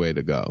was a good way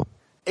to go.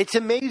 It's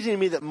amazing to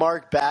me that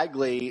Mark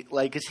Bagley,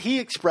 like, as he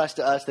expressed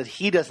to us that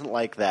he doesn't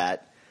like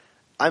that,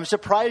 I'm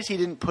surprised he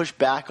didn't push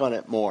back on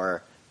it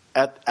more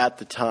at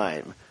the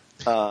time.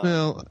 I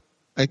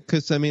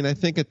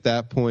think at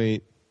that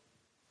point,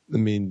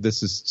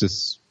 this is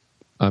just,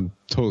 I'm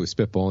totally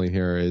spitballing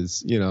here,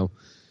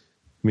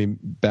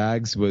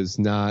 Bags was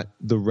not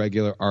the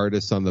regular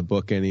artist on the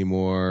book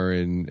anymore.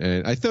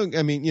 And I think,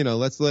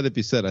 let's let it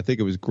be said, I think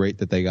it was great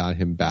that they got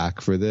him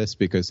back for this,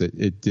 because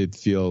it did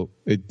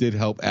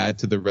help add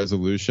to the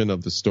resolution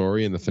of the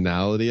story and the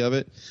finality of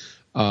it.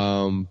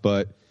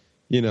 But,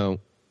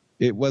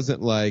 it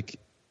wasn't like,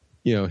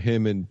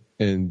 him and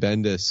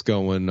Bendis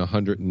going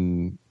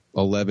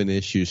 111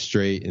 issues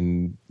straight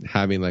and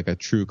having like a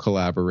true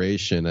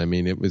collaboration.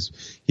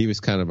 He was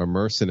kind of a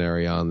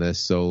mercenary on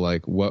this. So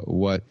like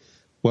what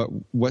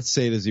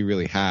say does he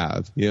really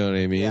have? You know what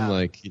I mean? Yeah.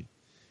 Like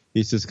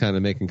he's just kind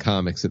of making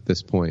comics at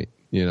this point,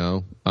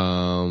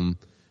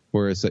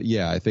 whereas,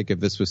 I think if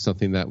this was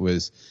something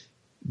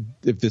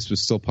if this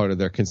was still part of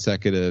their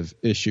consecutive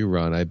issue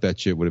run, I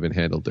bet you it would have been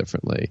handled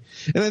differently.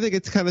 And I think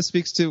it kind of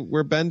speaks to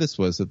where Bendis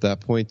was at that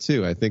point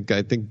too. I think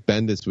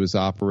Bendis was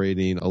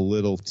operating a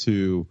little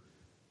too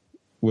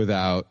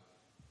without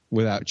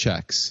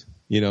checks.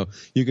 You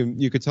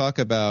could talk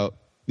about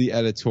the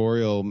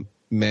editorial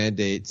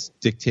mandates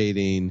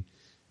dictating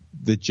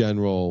the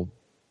general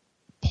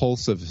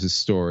pulse of his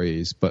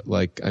stories, but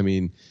I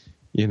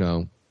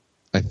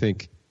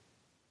think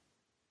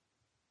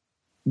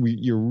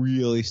you're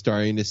really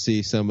starting to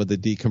see some of the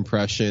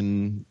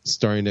decompression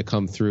starting to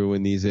come through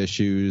in these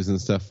issues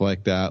and stuff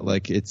like that.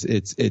 Like it's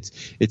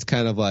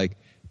kind of like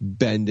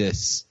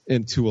Bendis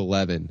into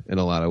 11 in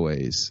a lot of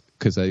ways,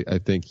 because I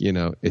think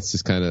it's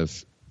just kind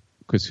of,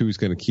 because who's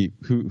going to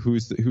keep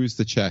who's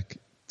the check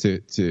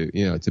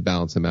to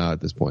balance him out at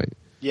this point.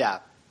 Yeah.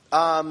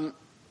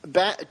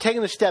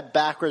 Taking a step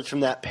backwards from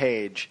that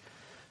page.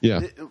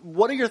 Yeah.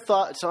 What are your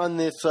thoughts on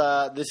this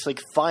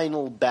like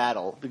final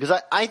battle? Because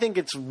I think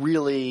it's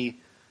really,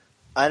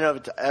 I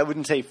don't know, I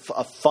wouldn't say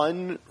a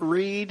fun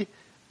read,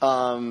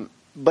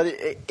 but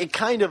it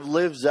kind of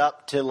lives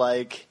up to,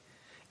 like,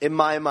 in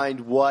my mind,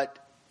 what,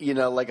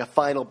 like a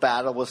final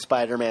battle with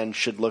Spider-Man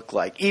should look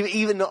like.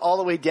 Even all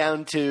the way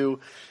down to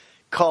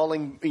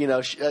calling,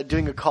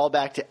 doing a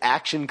callback to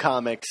Action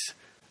Comics,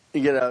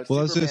 Well, I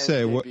was going to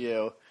say,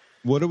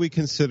 what are we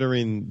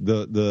considering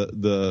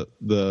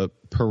the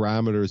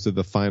parameters of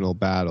the final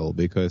battle?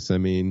 Because I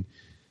would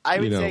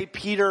say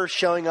Peter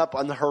showing up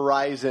on the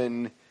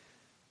horizon,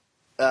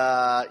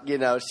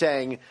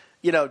 saying,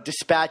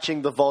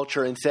 dispatching the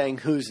Vulture and saying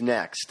who's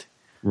next.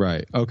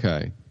 Right.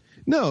 Okay.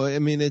 No,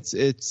 it's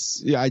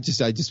I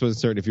just wasn't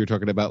certain if you were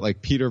talking about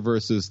like Peter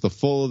versus the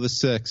full of the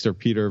Sixth, or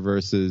Peter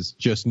versus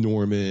just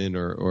Norman,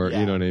 or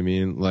you know what I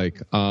mean? Like,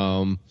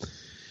 no,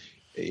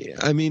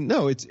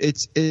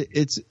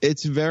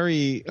 it's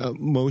very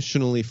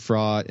emotionally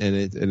fraught, and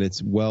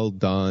it's well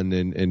done,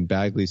 and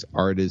Bagley's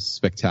art is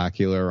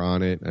spectacular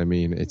on it. The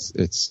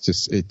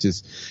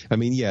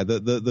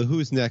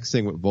who's next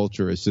thing with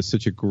Vulture is just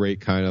such a great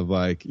kind of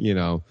like,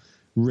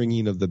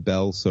 ringing of the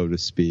bell, so to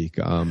speak.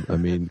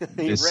 Ringing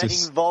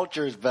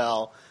Vulture's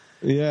bell.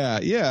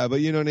 Yeah,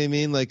 but you know what I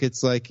mean? Like,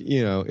 it's like,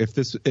 if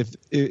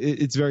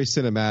it's very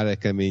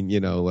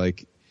cinematic.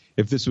 Like,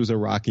 if this was a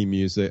Rocky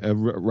movie,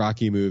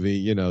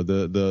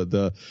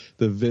 the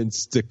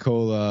Vince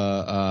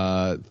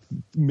DiCola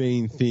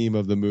main theme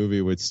of the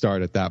movie would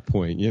start at that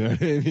point. You know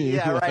what I mean?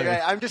 Yeah,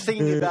 right. I'm just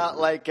thinking about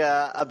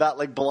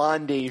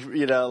Blondie,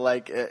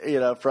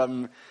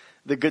 from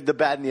the good, the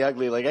bad, and the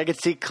ugly. Like I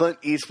could see Clint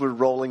Eastwood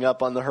rolling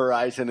up on the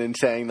horizon and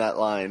saying that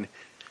line.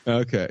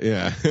 Okay,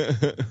 yeah.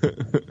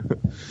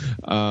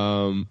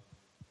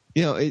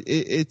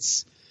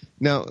 It's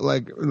now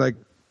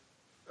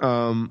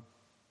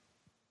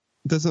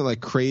doesn't like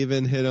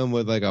Craven hit him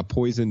with like a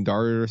poison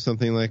dart or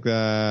something like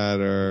that?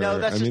 Or no,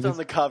 that's just on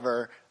the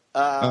cover.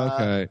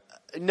 Okay.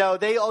 No,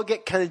 they all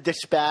get kind of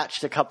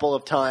dispatched a couple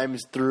of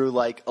times through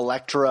like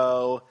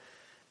Electro,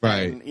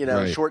 right?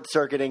 And, short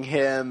circuiting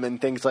him and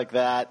things like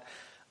that.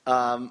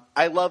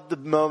 I love the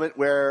moment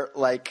where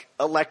like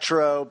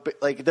Electro,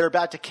 like they're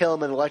about to kill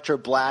him, and Electro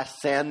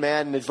blasts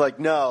Sandman, and is like,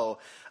 "No,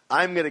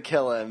 I'm gonna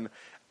kill him."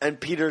 And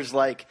Peter's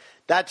like,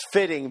 "That's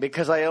fitting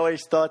because I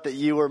always thought that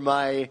you were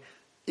my,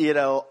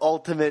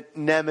 ultimate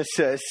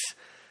nemesis."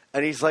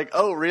 And he's like,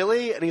 "Oh,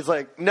 really?" And he's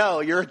like, "No,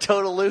 you're a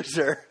total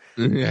loser."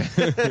 Yeah.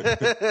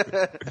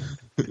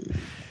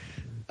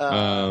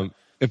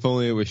 If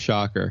only it was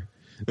Shocker.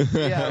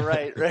 Yeah,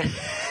 right.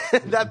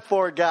 That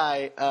poor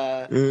guy.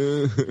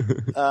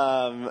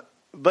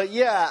 But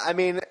yeah, I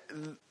mean,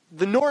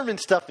 the Norman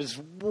stuff is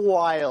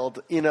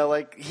wild.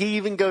 Like he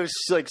even goes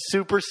like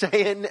Super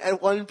Saiyan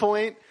at one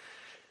point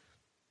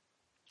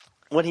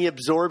when he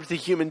absorbs the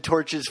Human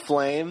Torch's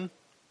flame.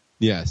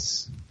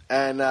 Yes.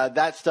 And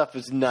that stuff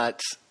is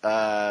nuts.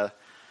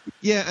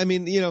 Yeah, I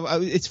mean,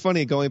 it's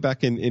funny going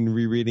back and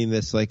rereading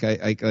this. Like,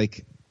 I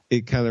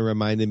it kind of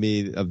reminded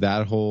me of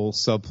that whole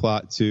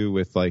subplot too,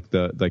 with like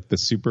the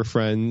Super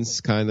Friends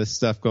kind of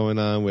stuff going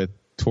on with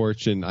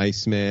Torch and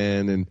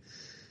Iceman, and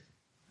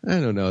I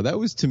don't know. That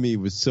was to me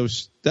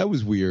that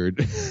was weird.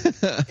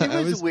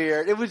 It was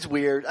weird. It was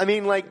weird. I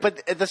mean, like,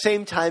 but at the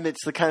same time,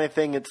 it's the kind of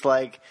thing. It's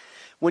like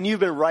when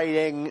you've been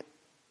writing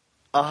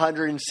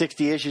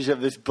 160 issues of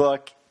this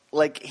book.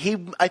 Like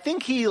I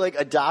think he like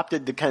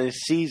adopted the kind of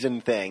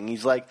season thing.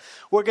 He's like,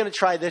 we're going to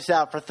try this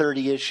out for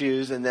 30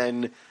 issues and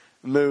then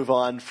move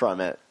on from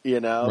it,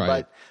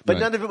 Right, but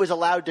none of it was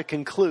allowed to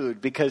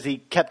conclude because he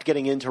kept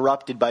getting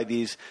interrupted by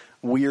these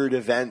weird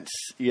events,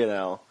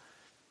 Yeah,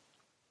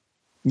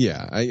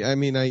 I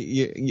mean,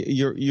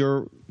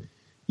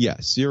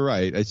 yes, you're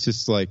right. It's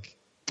just like,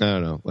 I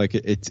don't know, like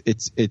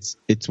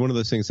it's one of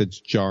those things that's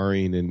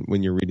jarring, and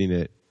when you're reading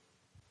it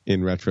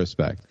in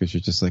retrospect, because you're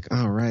just like,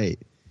 oh, right.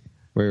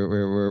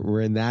 We're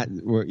in that,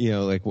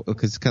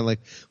 because it's kind of like,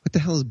 what the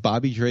hell is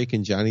Bobby Drake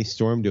and Johnny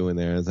Storm doing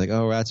there? And it's like,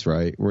 oh, that's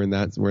right, we're in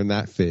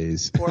that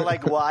phase. Or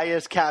like, why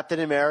is Captain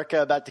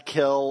America about to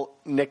kill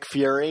Nick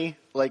Fury?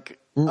 Like,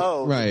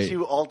 right. The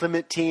two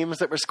ultimate teams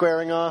that were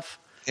squaring off.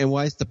 And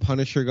why is the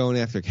Punisher going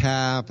after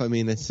Cap? I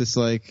mean, it's just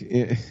like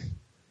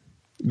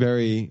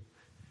very,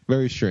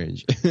 very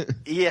strange.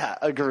 Yeah,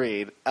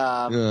 agreed.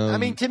 I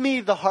mean, to me,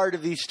 the heart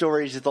of these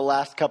stories is the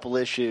last couple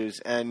issues,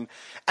 and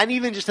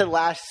even just the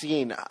last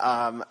scene.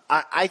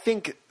 I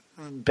think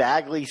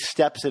Bagley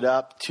steps it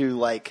up to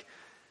like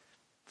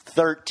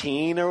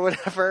 13 or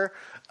whatever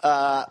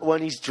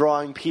when he's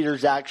drawing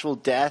Peter's actual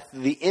death.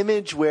 The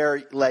image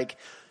where like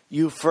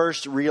you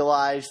first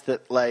realize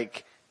that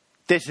like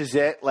this is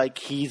it, like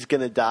he's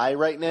gonna die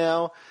right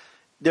now.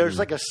 There's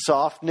like a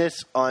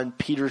softness on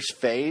Peter's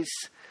face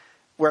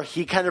where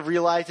he kind of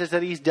realizes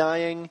that he's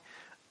dying.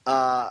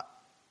 I've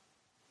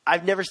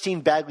never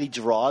seen Bagley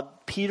draw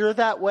Peter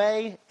that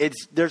way.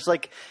 There's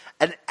like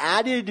an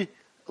added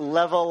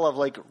level of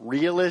like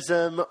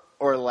realism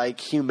or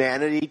like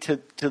humanity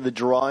to the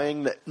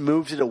drawing that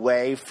moves it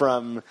away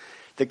from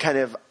the kind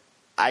of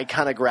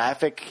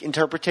iconographic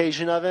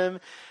interpretation of him.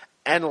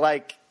 And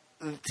like,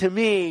 to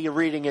me,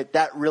 reading it,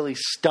 that really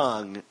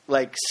stung.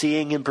 Like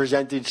seeing him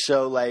presented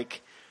so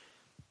like,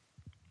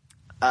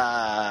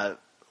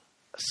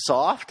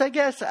 soft, I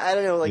guess. I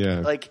don't know,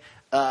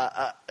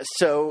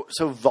 so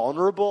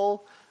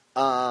vulnerable,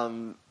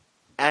 and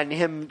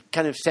him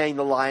kind of saying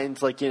the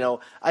lines like,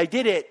 I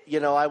did it,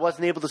 I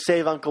wasn't able to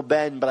save Uncle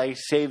Ben, but I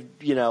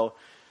saved,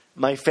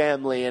 my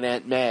family and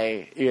Aunt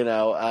May,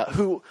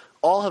 who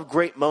all have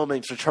great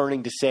moments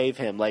returning to save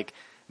him. Like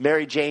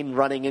Mary Jane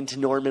running into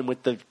Norman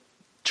with the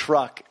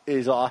truck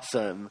is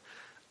awesome.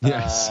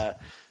 Yes.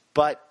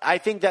 But I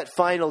think that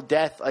final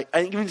death, like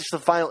even just the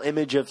final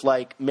image of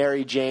like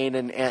Mary Jane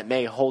and Aunt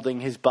May holding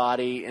his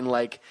body and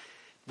like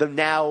the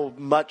now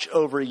much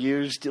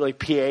overused like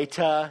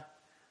Pieta.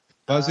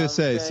 I was gonna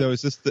say, so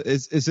is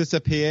this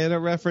a Pieta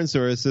reference,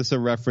 or is this a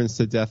reference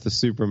to Death of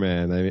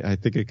Superman? I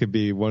think it could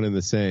be one and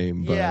the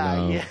same. But,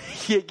 yeah.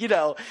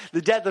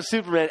 The Death of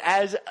Superman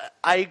as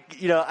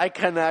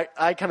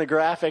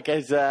iconographic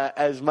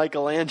as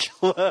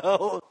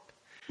Michelangelo.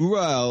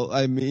 Well,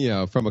 I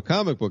mean, from a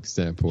comic book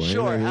standpoint.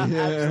 Sure,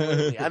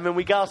 absolutely. I mean,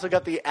 we also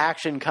got the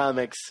Action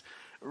Comics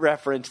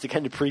reference to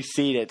kind of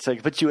precede it, so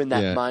it puts you in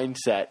that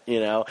mindset,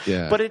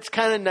 Yeah. But it's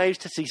kind of nice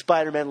to see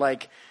Spider-Man,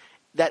 like,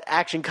 that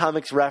Action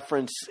Comics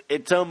reference.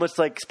 It's almost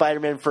like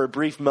Spider-Man, for a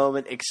brief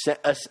moment,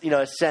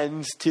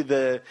 ascends to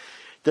the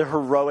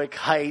heroic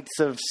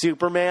heights of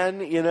Superman,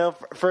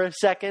 for a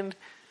second.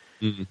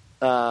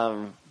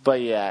 Mm-hmm.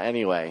 But, yeah,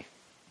 anyway.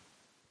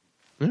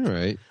 All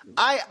right.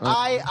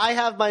 I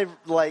have my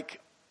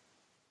like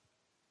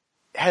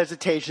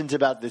hesitations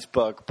about this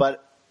book,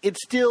 but it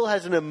still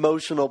has an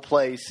emotional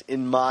place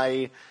in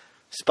my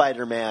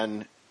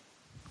Spider-Man,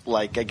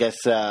 like, I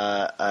guess,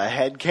 a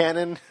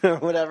headcanon or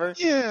whatever.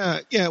 Yeah.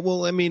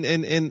 Well, I mean,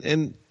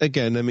 and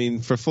again, I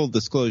mean, for full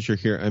disclosure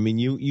here, I mean,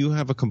 you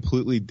have a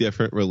completely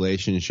different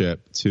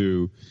relationship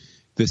to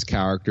this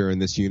character in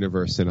this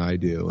universe than I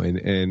do,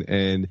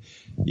 and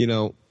you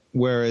know,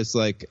 whereas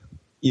like,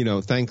 you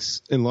know,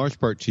 thanks in large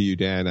part to you,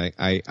 Dan,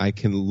 I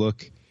can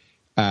look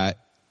at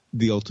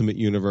the Ultimate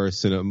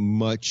Universe in a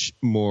much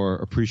more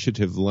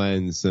appreciative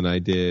lens than I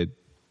did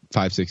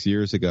 5-6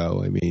 years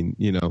ago. I mean,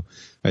 you know,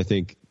 I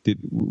think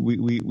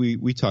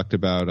we talked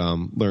about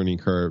learning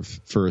curve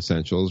for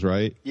Essentials,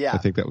 right? Yeah. I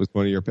think that was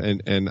one of your,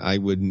 and I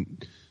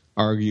wouldn't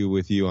argue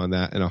with you on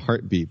that in a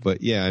heartbeat.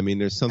 But yeah, I mean,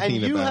 there's something.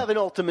 And you have an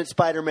Ultimate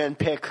Spider-Man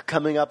pick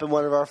coming up in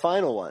one of our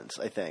final ones,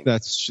 I think.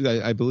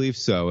 I believe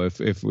so.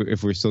 If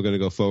we're still going to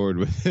go forward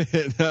with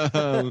it.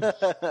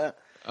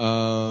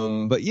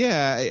 But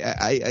yeah,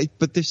 I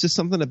but there's just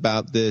something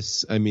about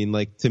this. I mean,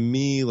 like, to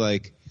me,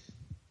 like,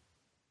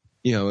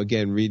 you know,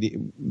 again,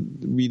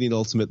 reading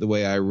Ultimate the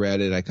way I read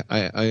it,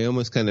 I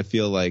almost kind of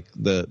feel like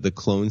the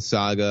Clone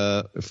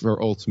Saga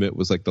for Ultimate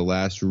was like the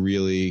last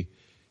really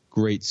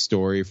great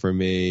story for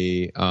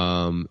me,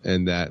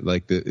 and that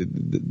like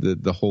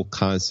the whole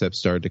concept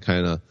started to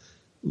kind of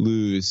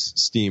lose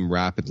steam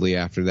rapidly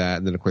after that,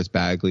 and then of course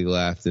Bagley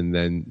left, and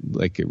then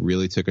like it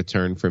really took a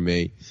turn for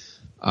me.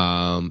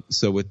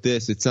 So with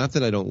this, it's not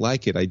that I don't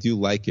like it. I do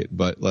like it,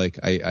 but like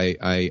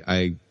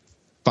I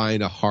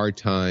find a hard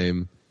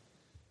time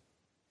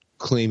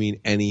claiming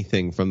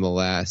anything from the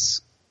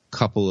last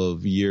couple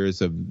of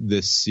years of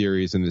this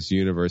series and this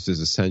universe is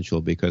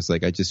essential, because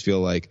like I just feel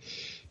like,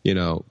 you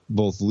know,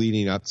 both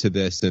leading up to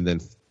this and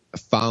then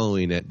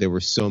following it, there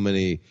were so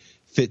many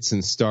fits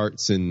and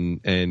starts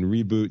and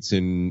reboots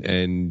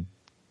and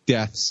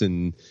deaths,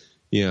 and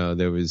you know,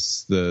 there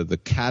was the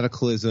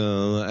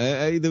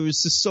Cataclysm. There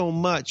was just so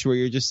much where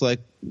you're just like,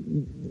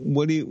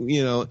 what do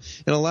you know?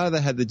 And a lot of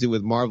that had to do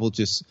with Marvel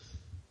just,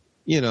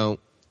 you know,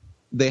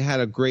 they had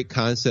a great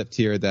concept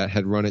here that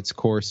had run its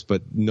course,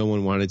 but no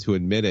one wanted to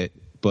admit it.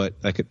 But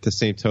like at the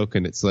same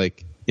token, it's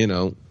like, you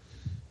know,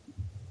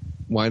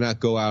 why not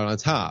go out on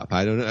top?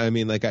 I don't know. I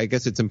mean, like, I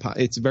guess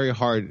it's very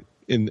hard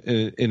in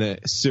a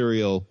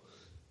serial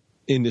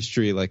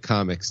industry like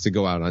comics to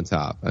go out on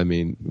top. I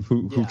mean,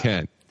 who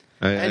can?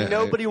 And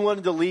nobody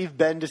wanted to leave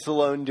Bendis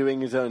alone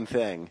doing his own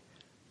thing.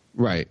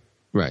 Right.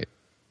 Well,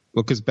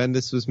 because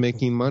Bendis was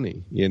making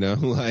money, you know,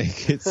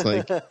 like it's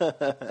like,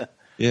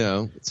 you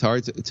know, it's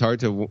hard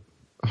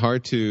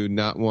to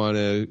not want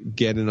to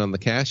get in on the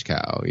cash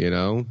cow, you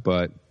know.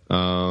 But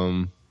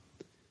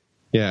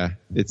yeah,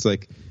 it's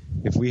like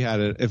if we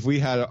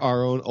had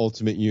our own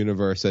Ultimate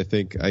Universe, I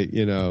think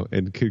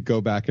and could go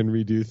back and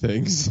redo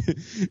things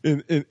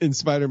in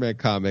Spider-Man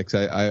comics,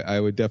 I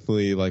would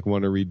definitely like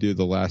want to redo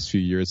the last few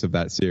years of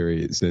that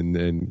series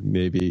and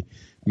maybe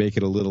make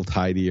it a little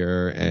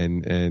tidier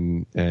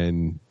and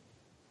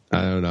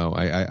I don't know.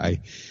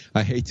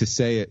 I hate to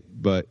say it,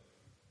 but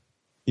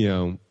you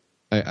know,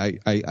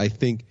 I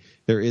think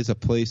there is a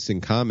place in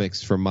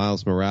comics for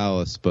Miles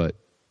Morales, but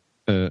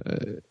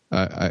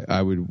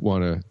I would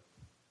want to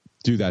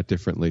do that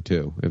differently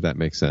too, if that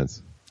makes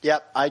sense.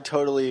 Yep, I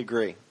totally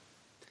agree.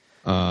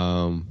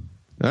 All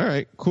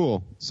right,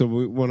 cool. So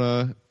we want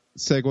to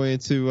segue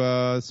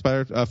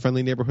into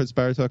Friendly Neighborhood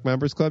Spider Talk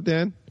Members Club,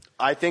 Dan?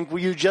 I think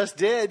you just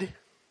did.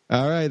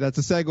 All right, that's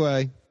a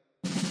segue.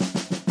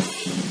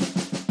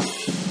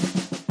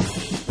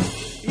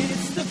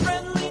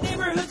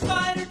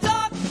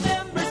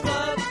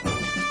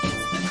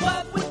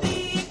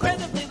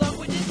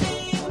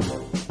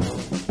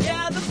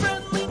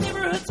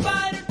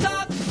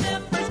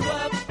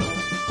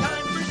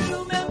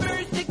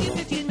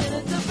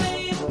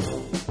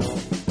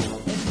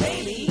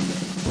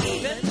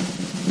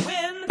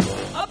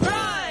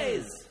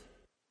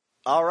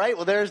 All right,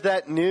 well, there's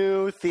that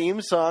new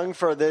theme song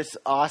for this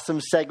awesome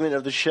segment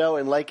of the show,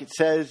 and like it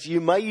says, you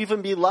might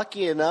even be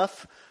lucky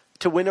enough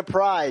to win a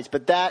prize,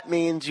 but that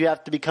means you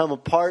have to become a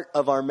part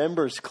of our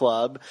members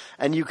club,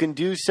 and you can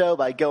do so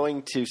by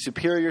going to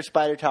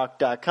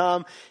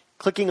SuperiorSpiderTalk.com,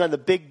 clicking on the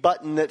big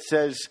button that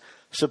says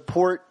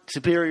Support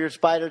Superior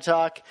Spider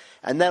Talk,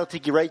 and that'll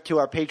take you right to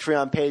our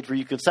Patreon page where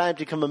you can sign up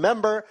to become a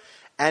member,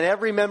 and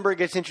every member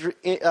gets entered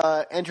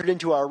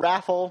into our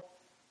raffle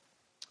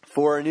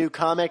for a new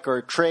comic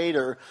or trade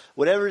or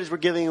whatever it is we're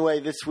giving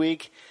away this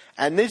week.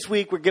 And this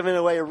week we're giving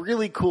away a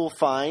really cool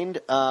find.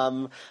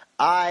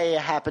 I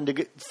happened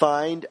to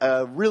find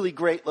a really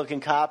great looking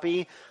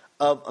copy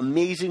of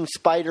Amazing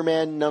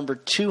Spider-Man number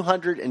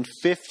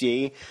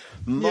 250.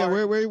 Yeah,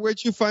 where'd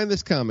you find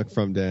this comic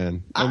from,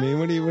 Dan? I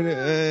mean,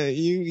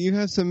 you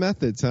have some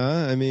methods, huh?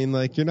 I mean,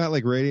 like, you're not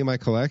like raiding my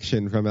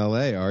collection from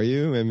LA, are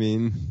you? I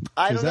mean,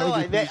 I don't know.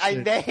 I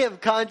may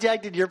have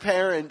contacted your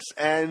parents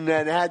and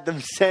had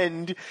them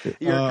send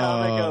your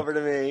comic over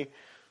to me.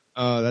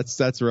 Oh,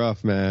 that's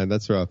rough, man.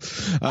 That's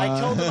rough. I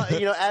told them,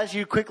 as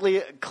you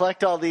quickly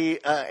collect all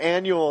the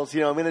annuals,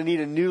 I'm going to need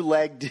a new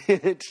leg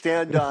to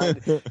stand on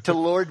to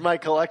lord my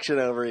collection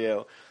over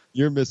you.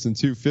 You're missing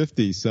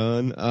 250,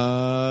 son.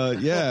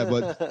 Yeah,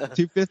 but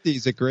 250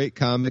 is a great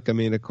comic. I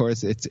mean, of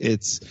course,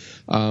 it's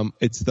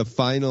the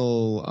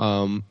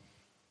final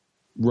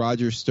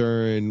Roger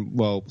Stern,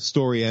 well,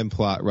 story and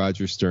plot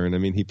Roger Stern. I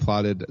mean, he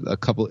plotted a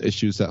couple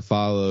issues that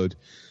followed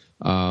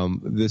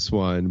this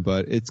one,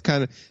 but it's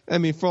kind of, I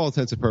mean, for all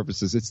intents and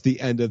purposes, it's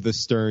the end of the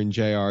Stern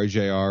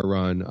JR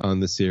run on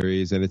the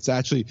series, and it's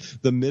actually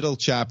the middle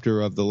chapter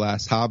of the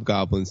last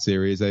Hobgoblin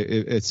series.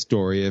 It's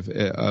story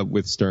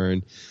with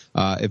Stern.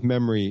 If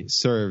memory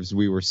serves,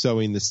 we were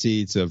sowing the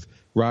seeds of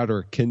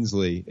Roderick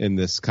Kingsley in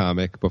this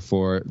comic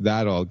before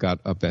that all got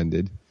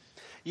upended.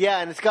 Yeah,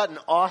 and it's got an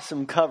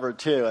awesome cover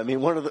too. I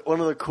mean, one of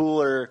the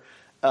cooler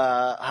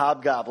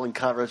Hobgoblin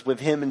covers with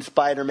him and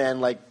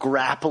Spider-Man like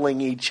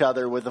grappling each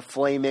other with a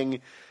flaming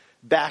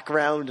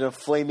background and a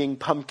flaming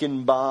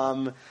pumpkin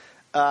bomb.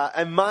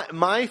 And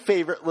my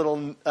favorite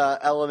little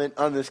element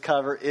on this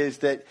cover is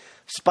that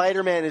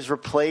Spider-Man is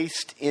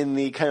replaced in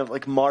the kind of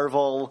like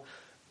Marvel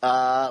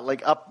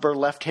like upper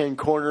left-hand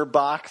corner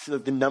box,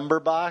 the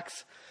number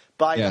box,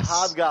 by the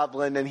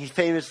Hobgoblin, and he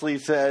famously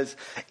says,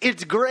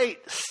 "It's great,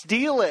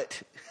 steal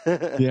it."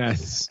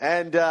 Yes.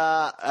 And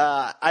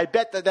I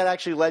bet that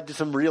actually led to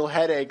some real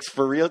headaches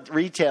for real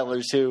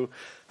retailers who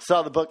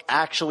saw the book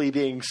actually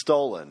being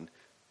stolen.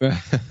 No,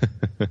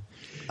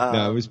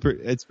 it's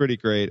pretty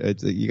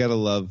great. You got to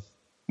love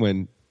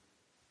when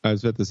I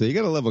was about to say you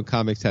got to love when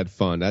comics had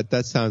fun.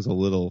 That sounds a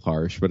little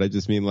harsh, but I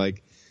just mean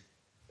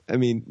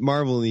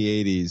Marvel in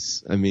the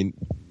 80s. I mean,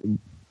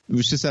 it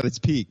was just at its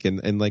peak,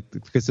 and like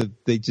because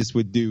they just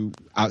would do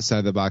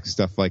outside the box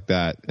stuff like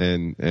that,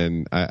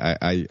 and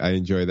I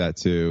enjoy that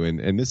too.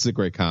 And this is a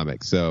great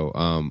comic. So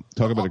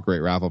talk about a great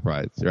raffle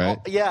prize, right?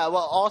 Yeah. Well,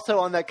 also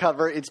on that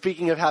cover,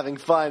 speaking of having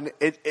fun,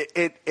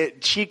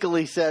 it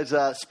cheekily says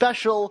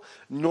special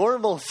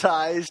normal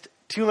sized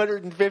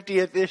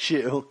 250th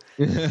issue,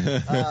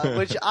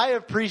 which I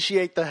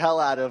appreciate the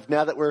hell out of.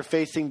 Now that we're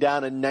facing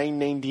down a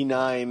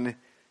 $9.99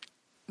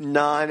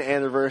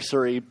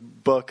 non-anniversary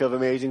book of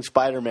Amazing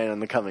Spider-Man in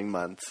the coming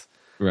months.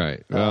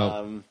 Right.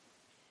 Well,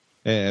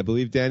 I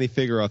believe Danny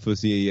Figueroth was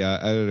the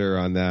editor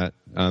on that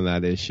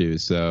issue.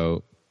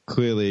 So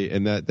clearly,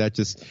 and that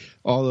just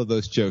all of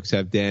those jokes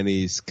have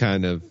Danny's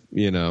kind of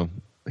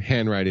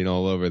handwriting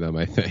all over them,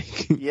 I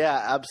think. Yeah,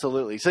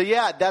 absolutely. So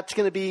yeah, that's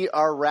going to be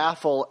our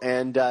raffle,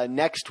 and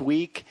next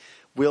week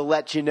we'll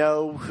let you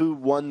know who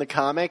won the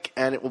comic,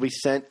 and it will be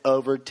sent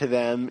over to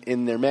them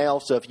in their mail.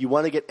 So if you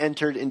want to get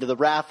entered into the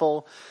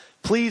raffle,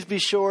 please be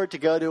sure to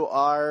go to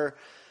our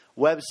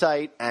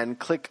website and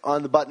click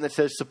on the button that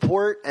says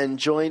support and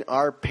join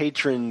our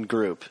patron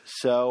group.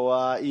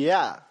 So,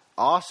 yeah,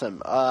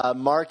 awesome.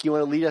 Mark, you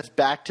want to lead us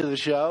back to the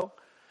show?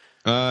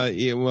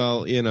 Yeah,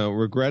 well,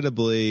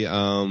 regrettably,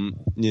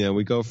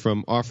 we go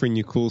from offering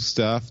you cool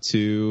stuff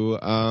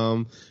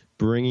to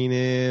bringing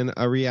in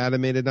a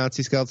reanimated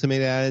Nazi skeleton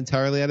made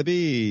entirely out of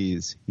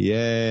bees.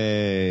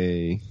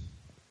 Yay.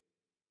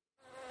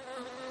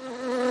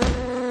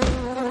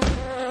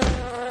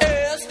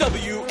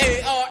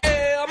 S-W-A-R-M.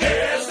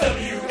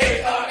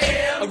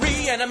 A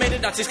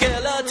reanimated Nazi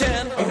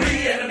skeleton.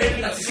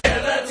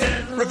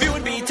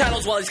 Reviewing bee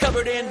titles while he's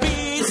covered in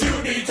bees.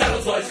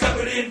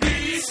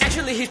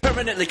 Actually, he's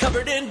permanently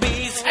covered in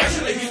bees.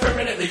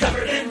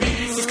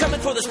 He's coming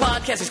for this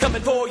podcast. He's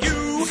coming for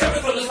you.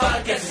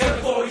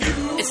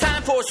 It's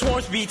time for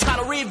Swarm's Bee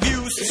Title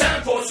Reviews.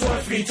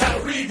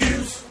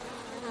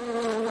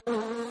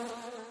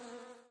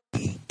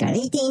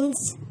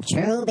 Greetings,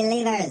 true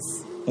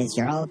believers. It's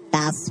your old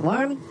pal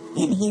Swarm,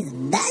 and he's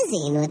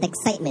buzzing with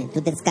excitement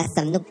to discuss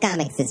some new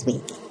comics this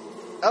week.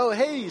 Oh,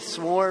 hey,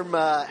 Swarm.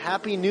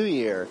 Happy New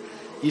Year.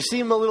 You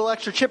seem a little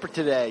extra chipper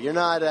today. You're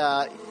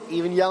not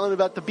even yelling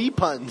about the bee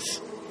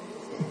puns.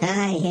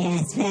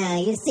 Yes, well,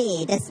 you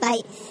see,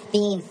 despite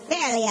being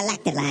fairly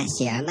elected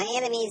last year, my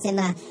enemies in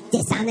the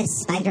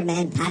dishonest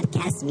Spider-Man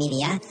podcast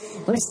media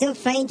were still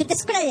trying to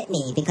discredit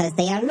me because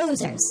they are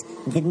losers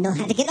and didn't know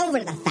how to get over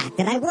the fact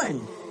that I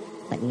won.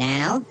 But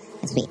now,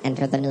 as we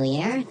enter the new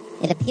year,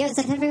 it appears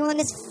that everyone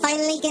is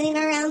finally getting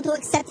around to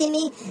accepting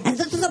me as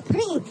the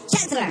Supreme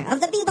Chancellor of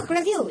the Bee-Book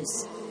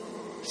Reviews.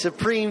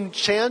 Supreme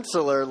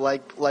Chancellor,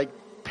 like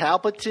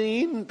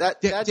Palpatine?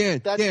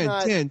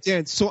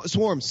 Dan,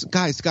 Swarms,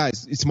 guys,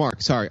 it's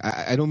Mark. Sorry,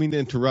 I don't mean to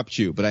interrupt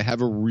you, but I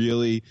have a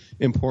really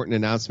important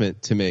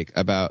announcement to make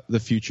about the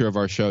future of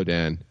our show,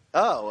 Dan.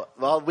 Oh,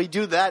 well, we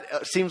do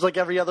that, seems like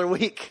every other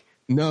week.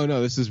 No,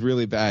 this is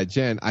really bad.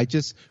 Jen, I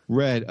just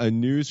read a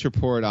news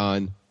report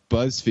on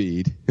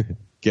BuzzFeed.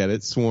 Get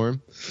it,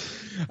 Swarm?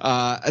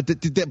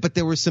 But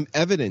there was some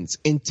evidence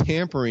in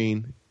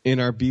tampering in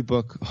our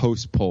B-Book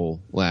host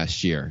poll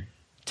last year.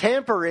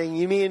 Tampering?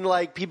 You mean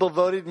like people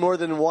voted more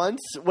than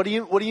once? What do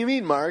you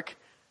mean, Mark?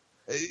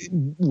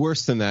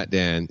 Worse than that,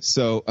 Dan.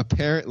 So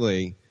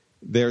apparently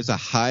there's a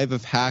hive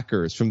of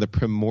hackers from the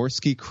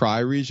Primorsky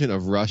Krai region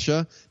of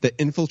Russia that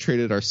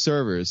infiltrated our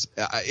servers.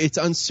 It's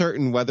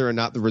uncertain whether or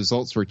not the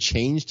results were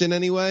changed in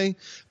any way,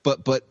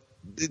 but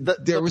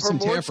there was some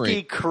tampering.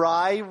 The Primorsky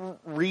Krai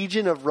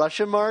region of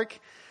Russia, Mark?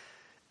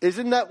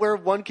 Isn't that where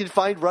one can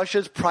find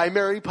Russia's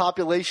primary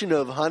population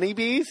of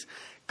honeybees?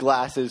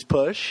 Glasses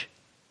push.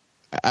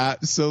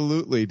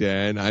 Absolutely,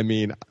 Dan. I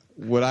mean,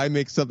 would I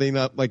make something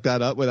up like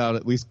that up without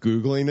at least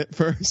Googling it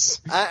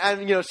first?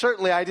 And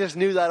certainly I just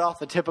knew that off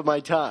the tip of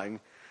my tongue.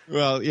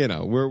 Well,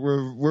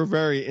 we're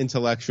very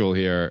intellectual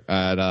here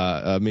at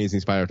Amazing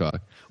Spider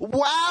Talk.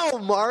 Wow,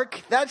 Mark,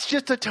 that's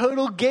just a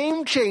total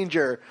game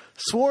changer.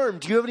 Swarm,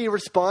 do you have any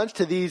response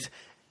to these?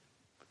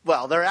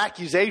 Well, they're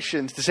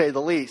accusations, to say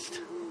the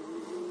least.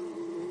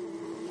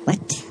 What?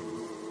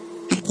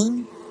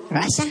 Hacking?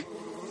 Russia?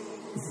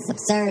 This is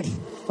absurd.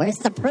 Where's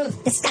the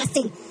proof?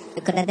 Disgusting.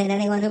 It could have been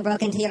anyone who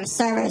broke into your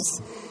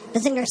servers.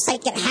 Doesn't your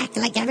site get hacked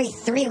like every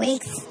 3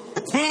 weeks?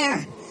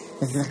 Unfair.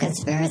 This is a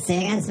conspiracy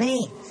against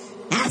me.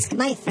 Ask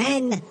my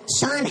friend,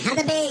 Sean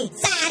Hannity.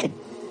 Sad.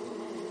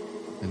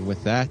 And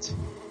with that,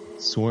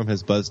 Swarm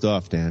has buzzed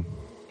off, Dan.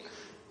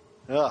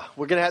 We're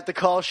going to have to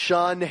call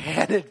Sean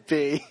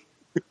Hannity.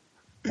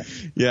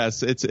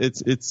 Yes,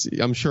 it's.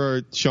 I'm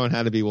sure Sean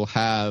Hannity will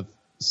have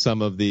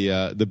some of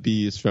the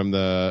bees from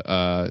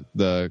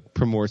the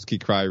Primorsky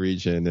Krai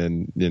region,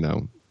 and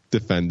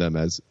defend them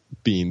as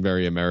being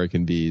very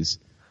American bees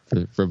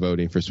for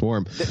voting for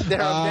Swarm.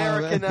 They're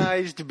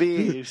Americanized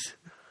bees.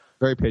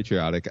 Very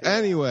patriotic.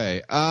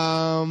 Anyway,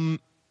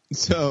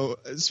 so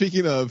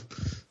speaking of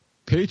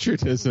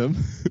patriotism,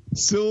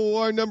 Civil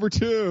War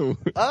 #2.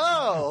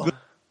 Oh,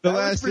 that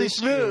was pretty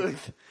smooth.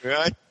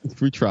 Right?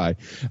 We try.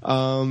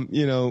 Kind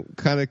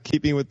of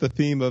keeping with the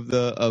theme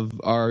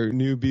of our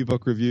new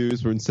B-Book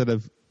reviews, where instead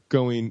of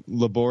going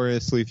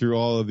laboriously through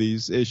all of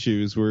these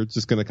issues, we're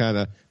just going to kind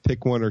of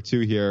pick one or two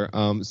here.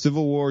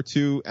 Civil War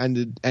 2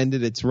 ended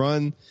its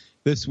run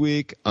this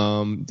week.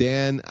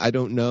 Dan, I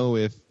don't know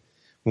if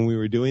when we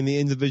were doing the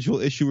individual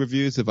issue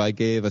reviews, if I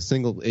gave a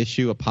single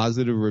issue a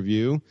positive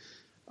review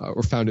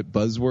or found it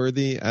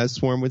buzzworthy, as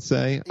Swarm would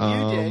say.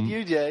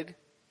 You did.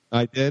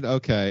 I did?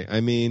 Okay.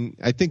 I mean,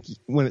 I think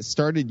when it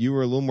started, you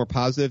were a little more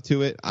positive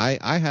to it.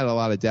 I had a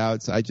lot of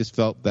doubts. I just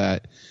felt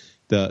that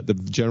the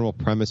general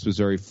premise was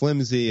very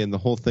flimsy, and the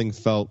whole thing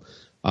felt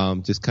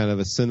just kind of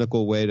a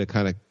cynical way to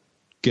kind of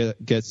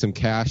get some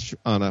cash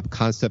on a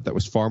concept that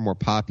was far more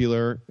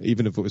popular,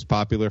 even if it was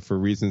popular for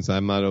reasons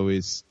I'm not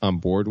always on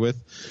board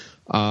with.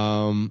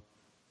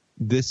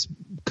 This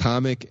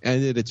comic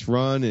ended its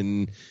run,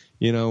 and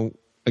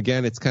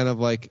again, it's kind of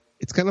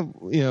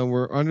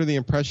we're under the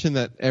impression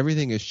that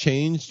everything has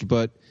changed,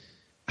 but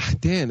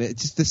Dan,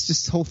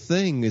 this whole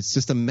thing is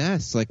just a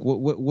mess. Like,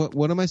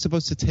 what am I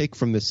supposed to take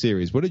from this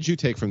series? What did you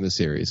take from this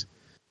series?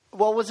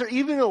 Well, was there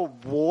even a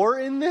war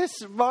in this,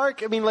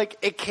 Mark? I mean,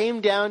 it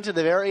came down to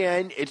the very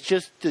end. It's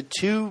just the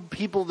two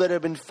people that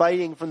have been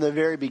fighting from the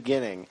very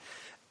beginning.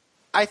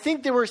 I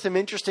think there were some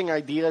interesting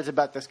ideas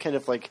about this kind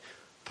of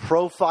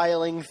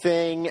profiling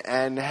thing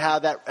and how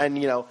that,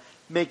 and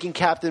making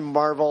Captain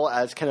Marvel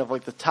as kind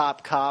of the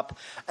top cop.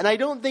 And I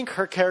don't think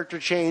her character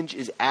change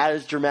is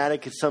as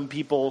dramatic as some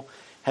people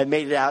had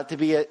made it out to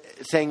be,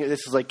 saying that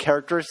this is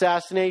character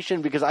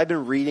assassination, because I've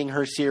been reading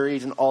her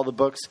series and all the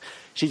books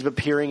she's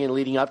appearing in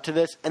leading up to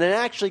this, and it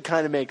actually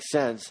kind of makes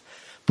sense.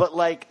 But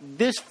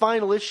this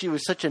final issue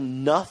is such a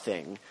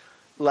nothing.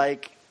 They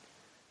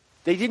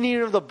didn't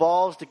even have the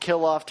balls to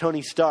kill off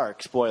Tony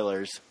Stark.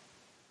 Spoilers.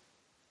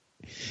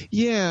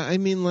 Yeah, I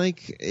mean,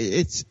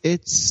 it's they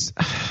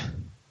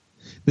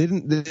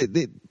didn't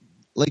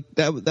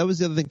that was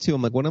the other thing too.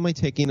 I'm what am I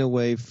taking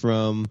away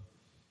from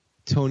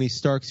Tony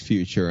Stark's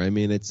future? I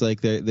mean, it's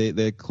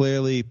they're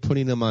clearly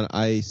putting him on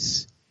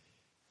ice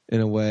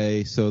in a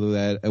way so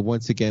that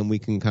once again we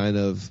can kind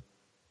of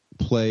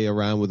play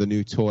around with a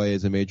new toy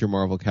as a major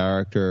Marvel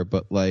character,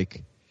 but I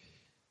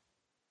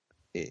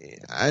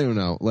don't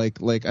know. I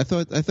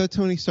thought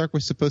Tony Stark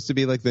was supposed to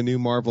be the new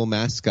Marvel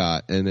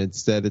mascot, and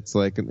instead it's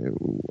I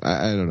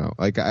don't know.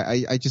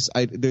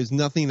 There's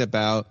nothing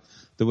about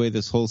the way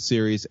this whole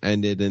series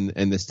ended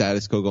and the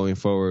status quo going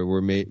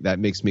forward that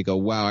makes me go,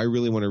 wow, I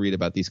really want to read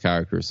about these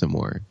characters some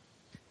more.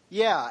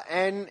 Yeah,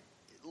 and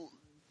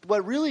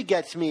what really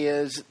gets me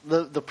is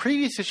the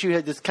previous issue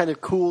had this kind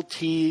of cool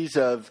tease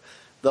of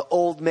the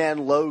Old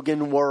Man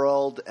Logan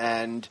world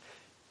and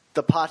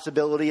the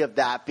possibility of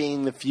that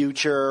being the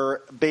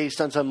future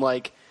based on some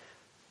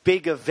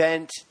big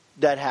event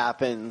that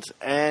happens.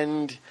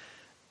 And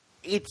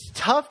it's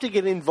tough to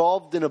get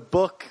involved in a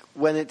book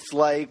when it's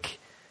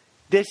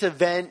this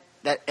event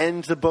that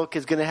ends the book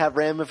is going to have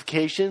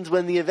ramifications,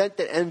 when the event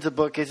that ends the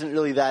book isn't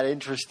really that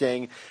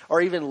interesting,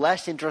 or even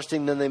less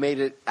interesting than they made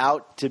it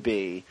out to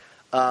be.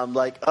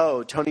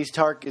 Tony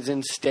Stark is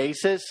in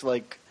stasis?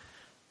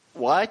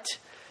 What?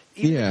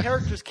 Even the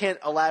characters can't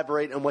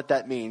elaborate on what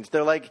that means.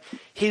 They're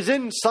he's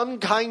in some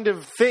kind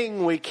of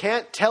thing we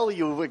can't tell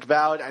you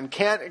about and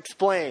can't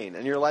explain.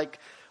 And you're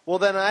well,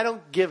 then I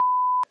don't give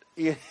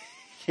a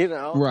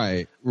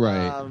Right.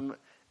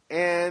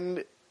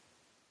 And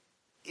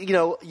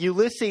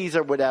Ulysses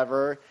or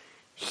whatever,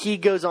 he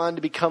goes on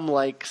to become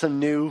some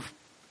new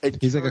eternity.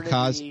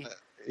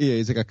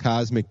 He's like a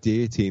cosmic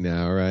deity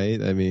now,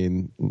 right? I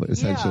mean,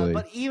 essentially. Yeah,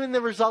 but even the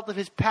result of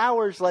his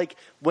powers,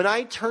 when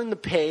I turn the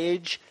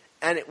page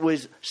and it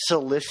was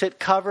solicit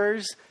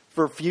covers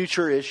for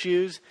future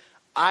issues,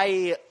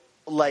 I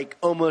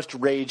almost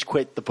rage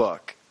quit the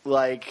book.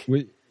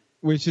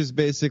 Which is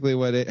basically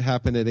what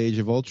happened at Age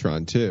of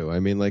Ultron too. I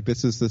mean,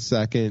 this is the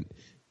second,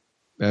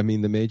 the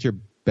major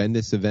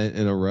Bendis event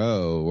in a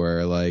row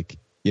where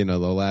the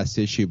last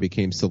issue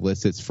became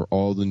solicits for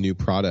all the new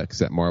products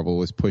that Marvel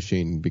was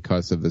pushing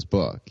because of this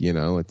book.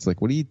 It's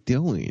what are you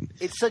doing?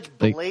 It's such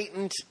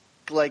blatant,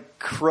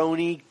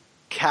 crony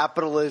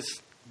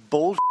capitalist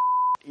bullshit,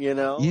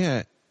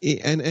 Yeah.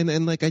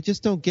 And I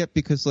just don't get,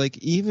 because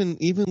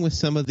even with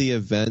some of the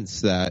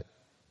events that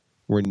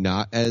were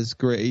not as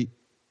great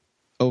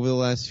over the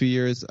last few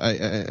years,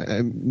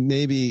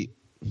 maybe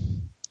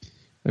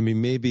what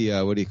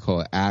do you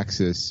call it?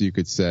 Axis, you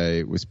could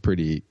say, was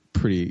pretty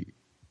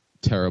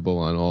terrible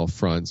on all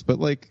fronts. But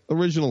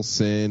Original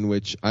Sin,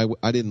 which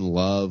I didn't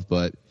love,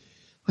 but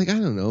I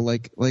don't know,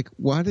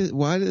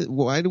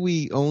 why do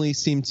we only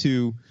seem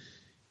to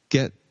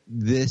get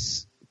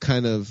this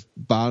kind of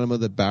bottom of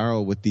the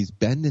barrel with these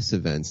Bendis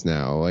events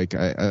now? I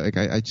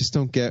just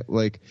don't get,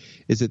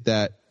 is it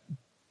that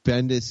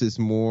Bendis is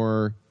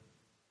more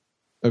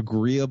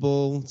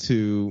agreeable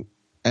to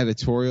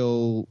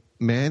editorial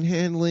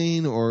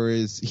manhandling, or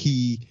is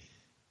he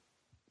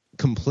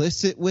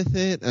complicit with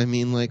it? I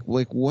mean,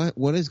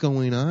 what is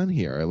going on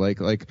here?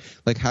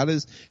 How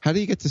do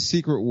you get to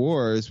Secret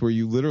Wars where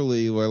you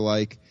literally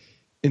were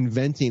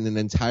inventing an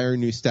entire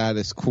new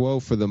status quo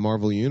for the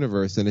Marvel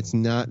universe, and it's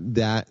not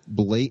that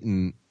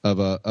blatant of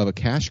a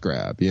cash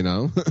grab, I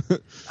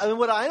mean,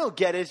 what I don't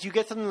get is you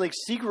get something like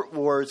Secret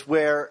Wars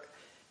where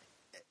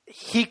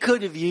he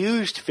could have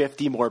used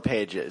 50 more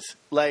pages.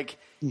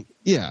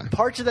 Yeah,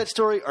 parts of that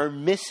story are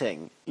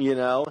missing,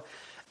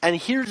 And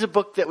here's a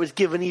book that was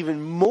given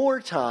even more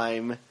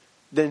time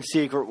than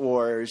Secret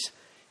Wars,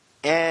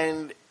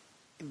 and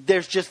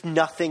there's just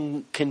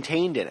nothing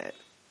contained in it.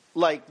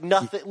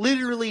 Nothing,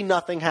 literally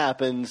nothing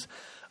happens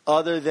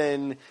other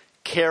than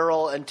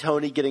Carol and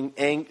Tony getting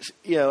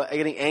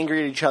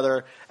angry at each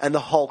other and the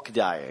Hulk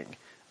dying.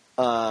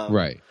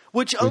 Right.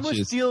 Which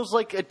almost feels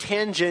like a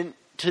tangent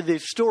to the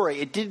story.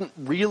 It didn't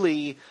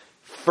really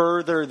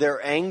further their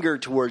anger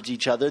towards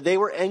each other. They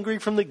were angry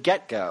from the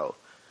get-go.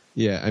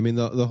 Yeah, I mean,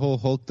 the whole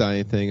Hulk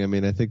dying thing,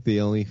 I think the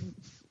only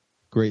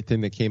great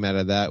thing that came out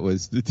of that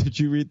was, did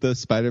you read the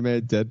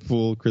Spider-Man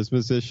Deadpool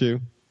Christmas issue?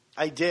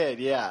 I did,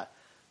 yeah.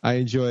 I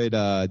enjoyed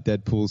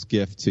Deadpool's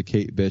gift to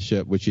Kate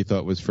Bishop, which he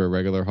thought was for a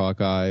regular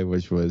Hawkeye,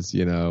 which was,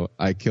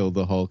 I killed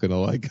the Hulk and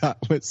all I got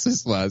was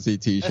this lousy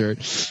T-shirt.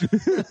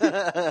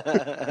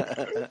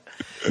 The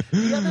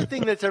other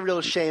thing that's a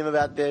real shame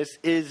about this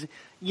is,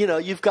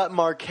 you've got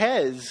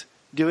Marquez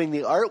doing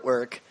the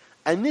artwork,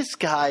 and this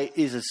guy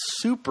is a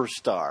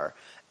superstar.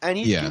 And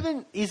he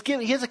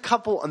has a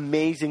couple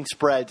amazing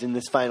spreads in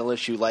this final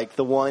issue, like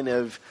the one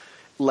of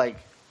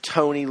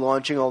Tony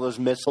launching all those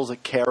missiles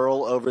at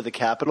Carol over the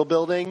Capitol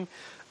building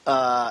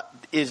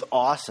is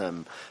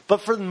awesome.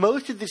 But for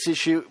most of this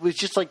issue, it was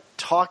just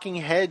talking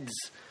heads.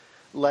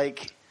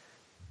 What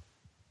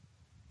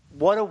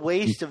a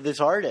waste of this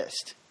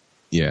artist.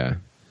 Yeah.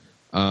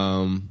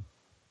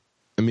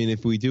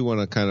 If we do want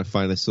to kind of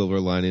find a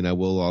silver lining, I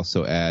will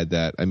also add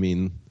that,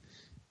 and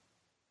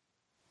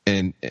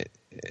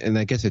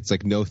I guess it's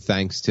no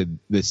thanks to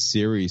this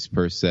series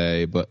per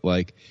se, but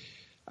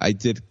I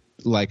did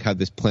like how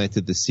this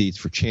planted the seeds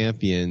for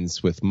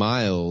Champions with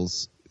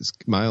Miles's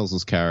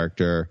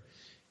character.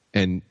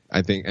 And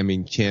I think,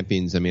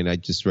 Champions, I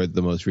just read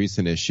the most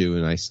recent issue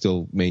and I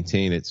still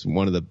maintain it's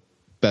one of the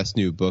best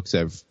new books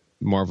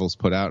Marvel's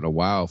put out in a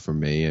while for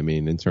me.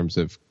 In terms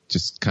of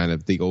just kind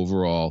of the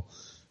overall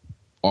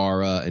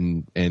aura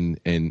and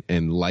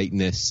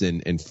lightness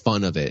and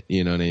fun of it.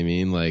 You know what I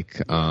mean?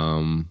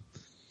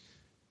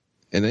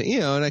 And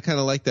and I kind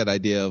of like that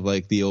idea of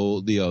the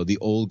old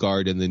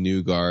guard and the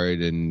new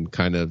guard, and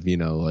kind of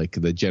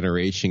the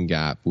generation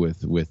gap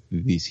with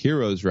these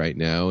heroes right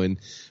now.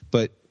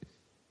 But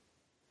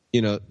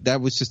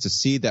that was just a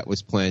seed that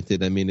was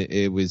planted.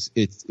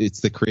 It's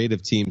the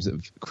creative team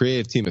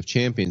of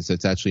Champions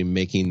that's actually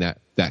making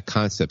that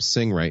concept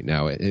sing right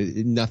now.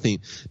 Nothing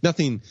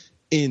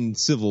in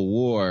Civil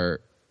War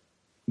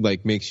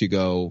makes you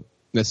go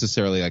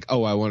necessarily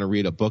oh, I want to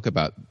read a book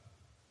about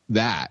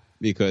that,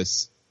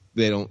 because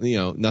they don't,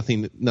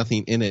 nothing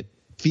in it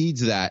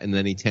feeds that in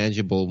any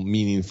tangible,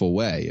 meaningful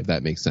way, if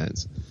that makes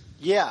sense.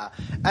 Yeah.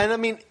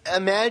 And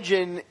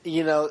imagine,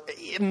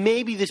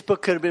 maybe this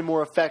book could have been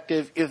more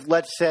effective if,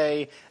 let's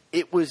say,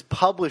 it was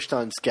published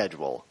on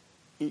schedule.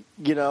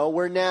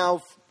 We're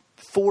now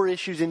 4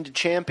 issues into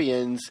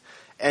Champions,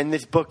 and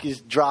this book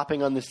is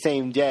dropping on the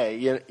same day.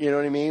 You know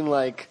what I mean?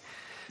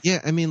 Yeah,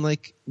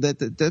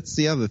 that's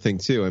the other thing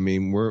too.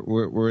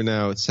 We're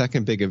now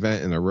second big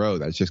event in a row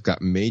that's just got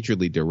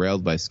majorly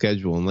derailed by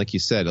schedule. And like you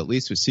said, at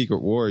least with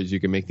Secret Wars, you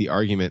can make the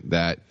argument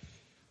that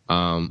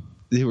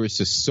there was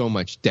just so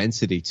much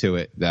density to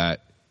it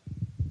that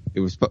it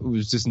was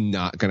just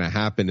not going to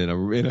happen in a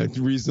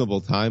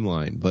reasonable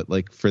timeline. But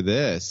for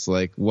this,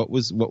 what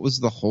was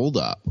the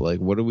holdup?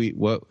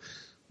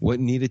 what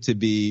needed to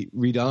be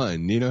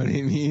redone. You know what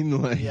I mean?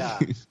 Like, yeah.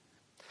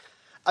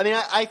 I mean,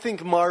 I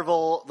think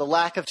Marvel, the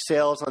lack of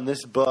sales on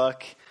this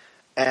book,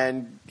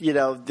 and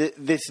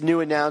this new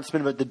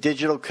announcement about the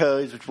digital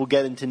codes, which we'll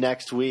get into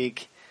next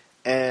week,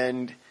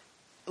 and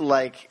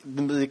like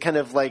the kind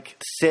of like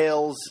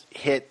sales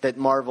hit that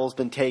Marvel's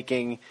been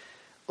taking,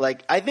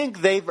 like I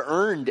think they've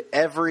earned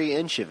every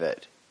inch of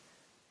it.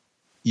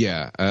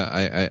 Yeah,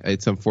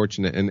 it's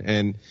unfortunate,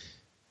 and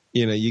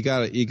you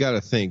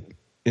gotta think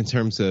in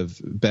terms of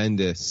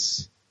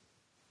Bendis.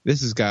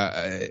 This has got,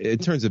 in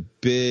terms of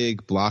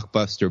big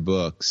blockbuster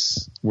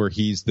books where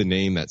he's the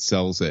name that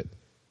sells it,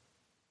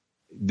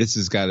 this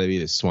has got to be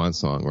the swan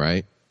song,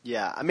 right?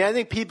 Yeah. I mean, I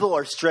think people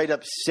are straight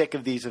up sick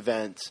of these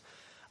events.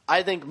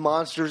 I think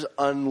Monsters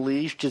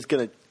Unleashed is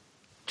going to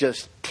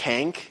just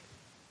tank.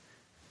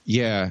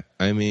 Yeah.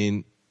 I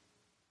mean,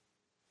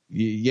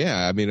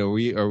 are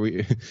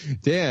we,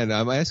 Dan,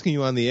 I'm asking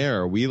you on the air,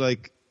 are we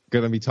like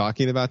going to be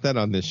talking about that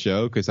on this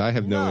show? Because I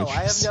have no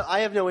interest. I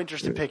have no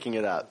interest in picking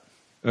it up.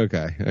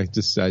 Okay, I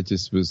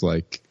just was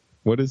like,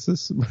 what is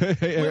this?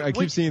 I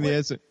keep seeing the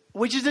answer.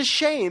 Which is a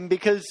shame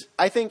because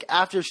I think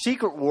after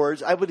Secret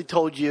Wars, I would have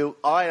told you,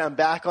 all right, I'm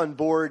back on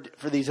board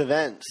for these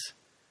events.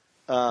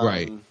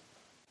 Right.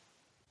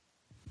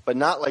 But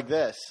not like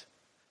this.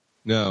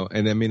 No,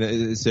 and I mean,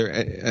 is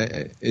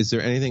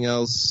there anything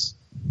else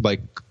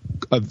like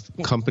of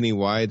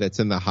company-wide that's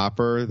in the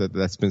hopper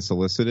that's been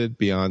solicited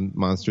beyond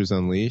Monsters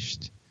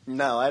Unleashed?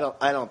 No, I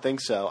don't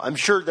think so. I'm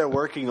sure they're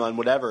working on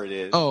whatever it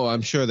is. Oh,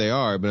 I'm sure they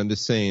are, but I'm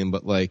just saying.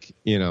 But like,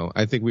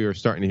 I think we were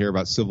starting to hear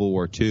about Civil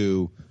War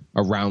II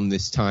around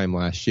this time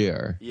last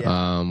year.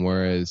 Yeah.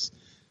 Whereas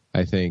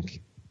I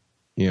think,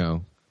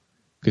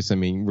 because I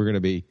mean,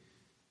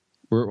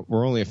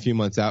 we're only a few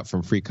months out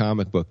from Free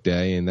Comic Book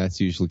Day, and that's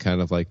usually kind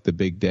of like the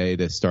big day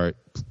to start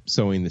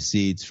sowing the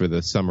seeds for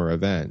the summer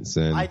events.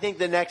 And I think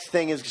the next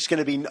thing is just going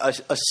to be a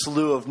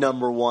slew of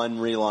 #1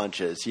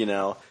 relaunches.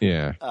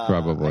 Yeah,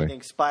 probably. I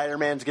think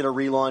Spider-Man's going to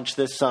relaunch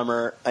this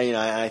summer. And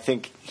I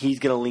think he's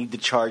going to lead the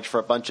charge for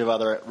a bunch of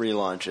other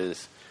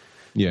relaunches.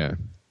 Yeah,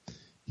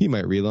 he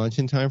might relaunch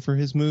in time for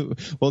his movie.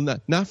 Well,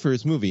 not for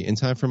his movie, in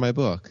time for my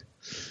book.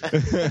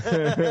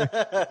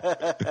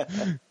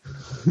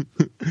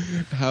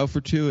 How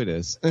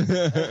fortuitous.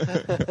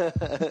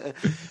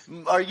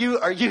 Are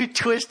you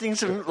twisting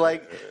some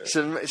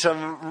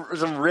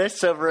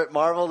wrists over at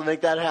Marvel to make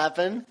that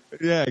happen?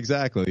 Yeah,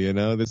 exactly.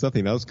 There's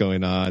nothing else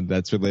going on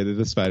that's related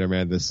to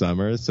Spider-Man this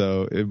summer,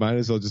 so it might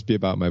as well just be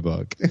about my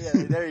book. Yeah,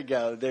 there you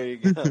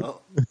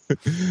go.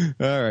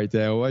 All right,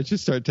 Dan, why don't you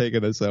start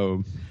taking us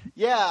home?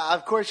 Yeah,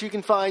 of course, you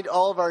can find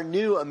all of our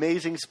new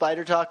Amazing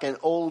Spider Talk and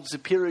old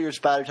Superior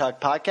Spider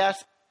Talk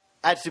podcasts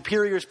at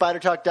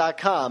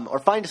SuperiorSpiderTalk.com, or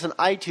find us on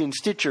iTunes,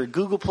 Stitcher,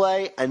 Google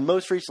Play, and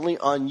most recently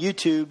on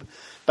YouTube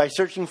by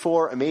searching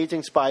for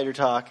Amazing Spider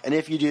Talk. And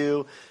if you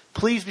do,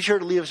 please be sure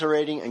to leave us a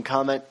rating and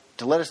comment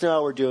to let us know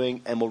how we're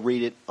doing, and we'll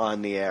read it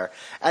on the air.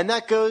 And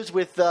that goes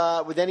with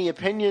any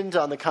opinions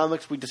on the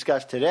comics we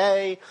discussed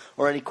today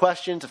or any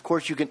questions. Of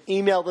course, you can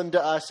email them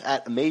to us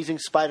at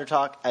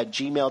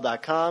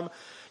AmazingSpiderTalk@gmail.com.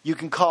 You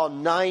can call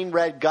 9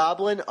 Red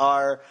Goblin,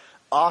 our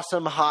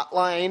awesome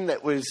hotline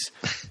that was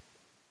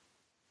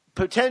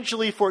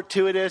potentially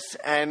fortuitous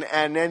and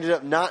ended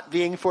up not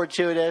being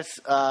fortuitous.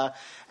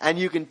 And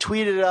you can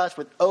tweet at us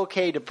with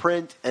OK to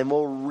print, and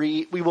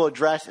we will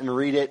address and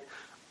read it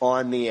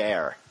on the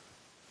air.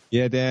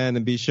 Yeah, Dan,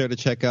 and be sure to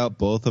check out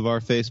both of our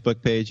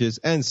Facebook pages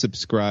and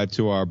subscribe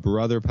to our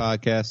brother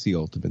podcast, The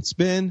Ultimate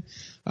Spin,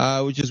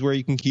 which is where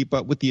you can keep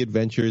up with the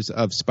adventures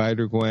of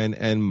Spider-Gwen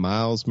and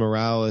Miles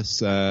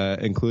Morales,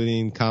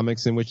 including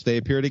comics in which they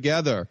appear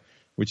together,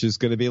 which is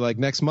going to be like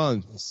next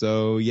month.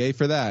 So yay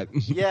for that.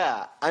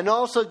 Yeah, and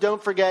also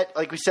don't forget,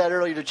 like we said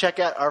earlier, to check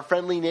out our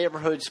friendly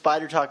neighborhood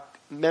Spider Talk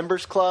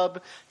Members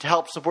Club to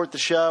help support the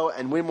show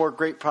and win more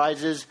great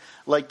prizes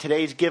like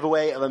today's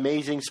giveaway of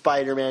Amazing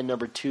Spider-Man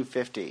number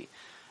 250.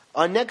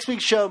 On next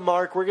week's show,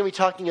 Mark, we're going to be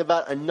talking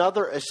about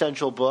another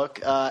essential book.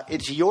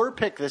 It's your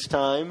pick this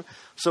time.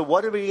 So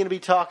what are we going to be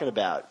talking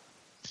about?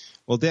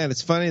 Well, Dan,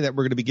 it's funny that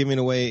we're going to be giving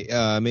away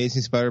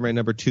Amazing Spider-Man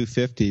number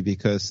 250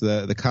 because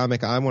the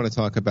comic I want to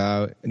talk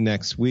about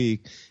next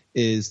week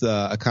is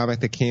a comic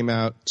that came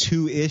out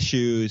 2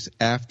 issues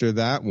after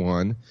that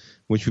one,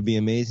 which would be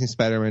Amazing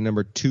Spider-Man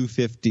number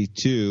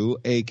 252,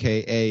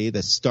 a.k.a.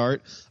 the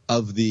start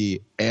of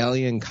the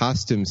Alien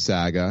Costume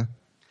Saga.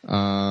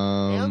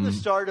 And the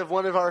start of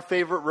one of our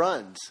favorite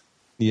runs.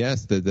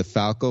 Yes, the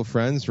Falco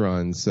Friends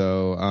run.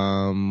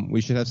 So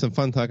we should have some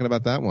fun talking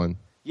about that one.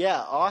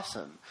 Yeah,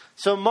 awesome.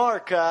 So,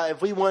 Mark,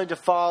 if we wanted to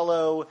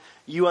follow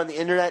you on the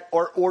internet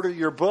or order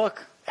your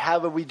book, how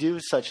would we do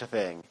such a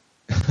thing?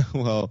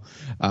 Well,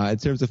 in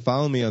terms of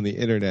following me on the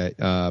internet,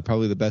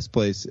 probably the best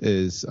place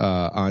is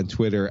on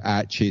Twitter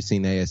at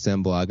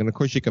ChasingASMblog. And, of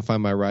course, you can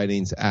find my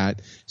writings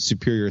at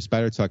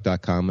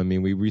SuperiorSpiderTalk.com. I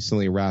mean, we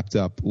recently wrapped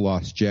up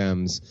Lost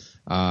Gems.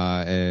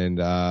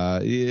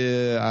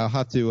 Yeah, I'll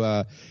have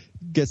to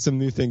get some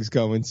new things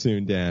going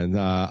soon, Dan.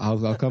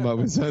 I'll come up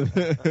with some.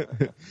 Kind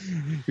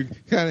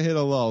of hit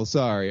a lull.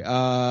 Sorry.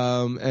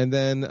 And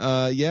then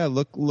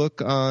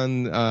look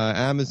on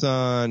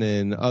Amazon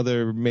and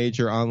other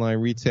major online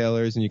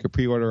retailers, and you can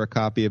pre-order a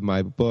copy of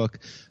my book,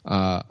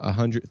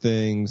 100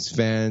 Things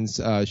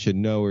Fans Should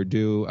Know or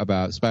Do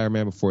About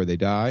Spider-Man Before They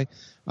Die,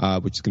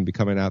 which is going to be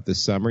coming out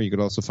this summer. You could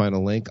also find a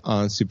link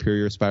on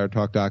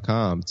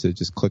SuperiorSpiderTalk.com to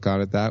just click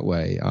on it that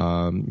way.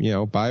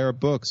 Buy our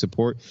book,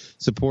 support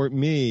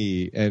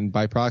me, and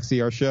by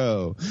proxy our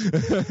show.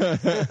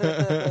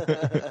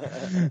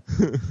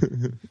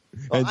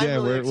 I'm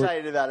really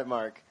excited about it,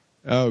 Mark.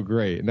 Oh,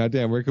 great. Now,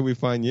 Dan, where can we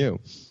find you?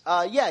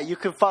 You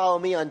can follow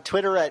me on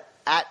Twitter at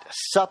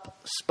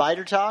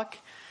SupSpiderTalk.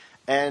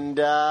 And,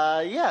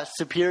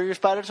 Superior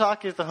Spider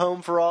Talk is the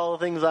home for all the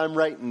things I'm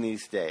writing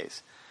these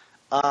days.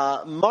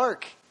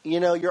 Mark,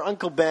 your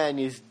Uncle Ben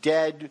is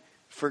dead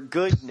for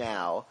good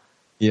now.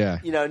 Yeah.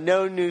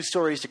 No news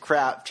stories to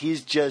craft.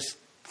 He's just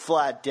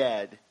flat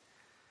dead.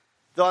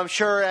 Though I'm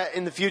sure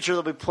in the future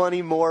there'll be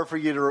plenty more for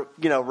you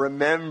to,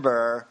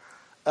 remember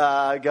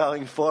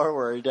going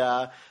forward.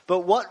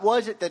 But what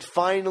was it that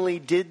finally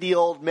did the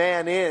old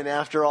man in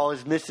after all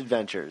his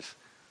misadventures?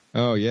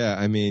 Oh yeah,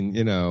 I mean,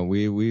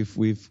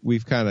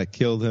 we've kind of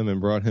killed him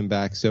and brought him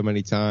back so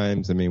many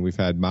times. I mean, we've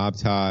had mob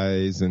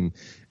ties and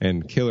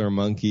killer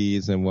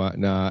monkeys and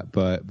whatnot,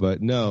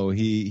 but no,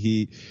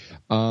 he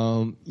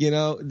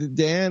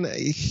Dan,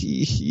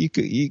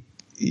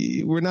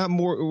 we're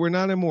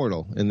not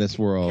immortal in this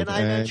world. Can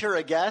I venture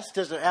a guess?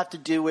 Does it have to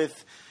do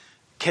with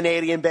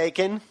Canadian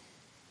bacon?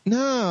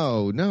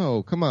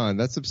 No, come on,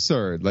 that's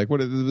absurd. Like,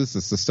 what is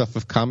this? The stuff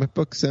of comic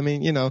books? I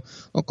mean,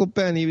 Uncle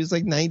Ben, he was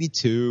like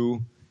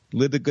 92.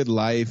 Lived a good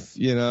life,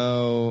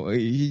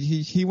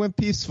 he went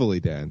peacefully,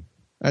 Dan.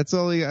 That's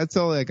all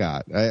I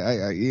got.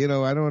 I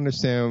don't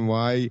understand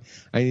why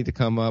I need to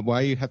come up,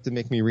 why you have to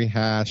make me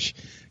rehash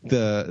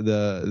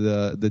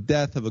the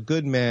death of a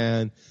good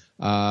man,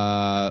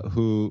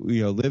 who,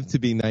 lived to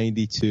be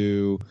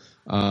 92,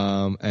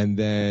 and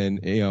then,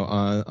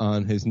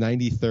 on his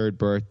 93rd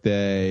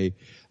birthday,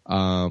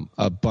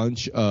 a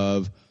bunch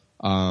of,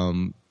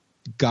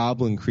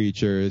 goblin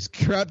creatures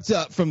crept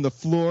up from the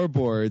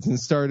floorboards and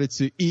started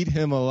to eat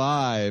him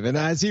alive. And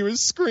as he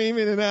was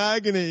screaming in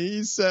agony,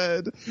 he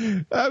said,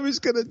 I was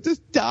going to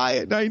just die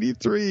at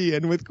 93.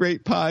 And with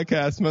great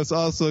podcasts must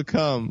also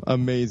come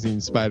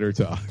amazing Spider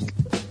Talk.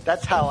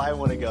 That's how I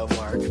want to go,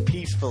 Mark.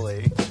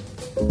 Peacefully.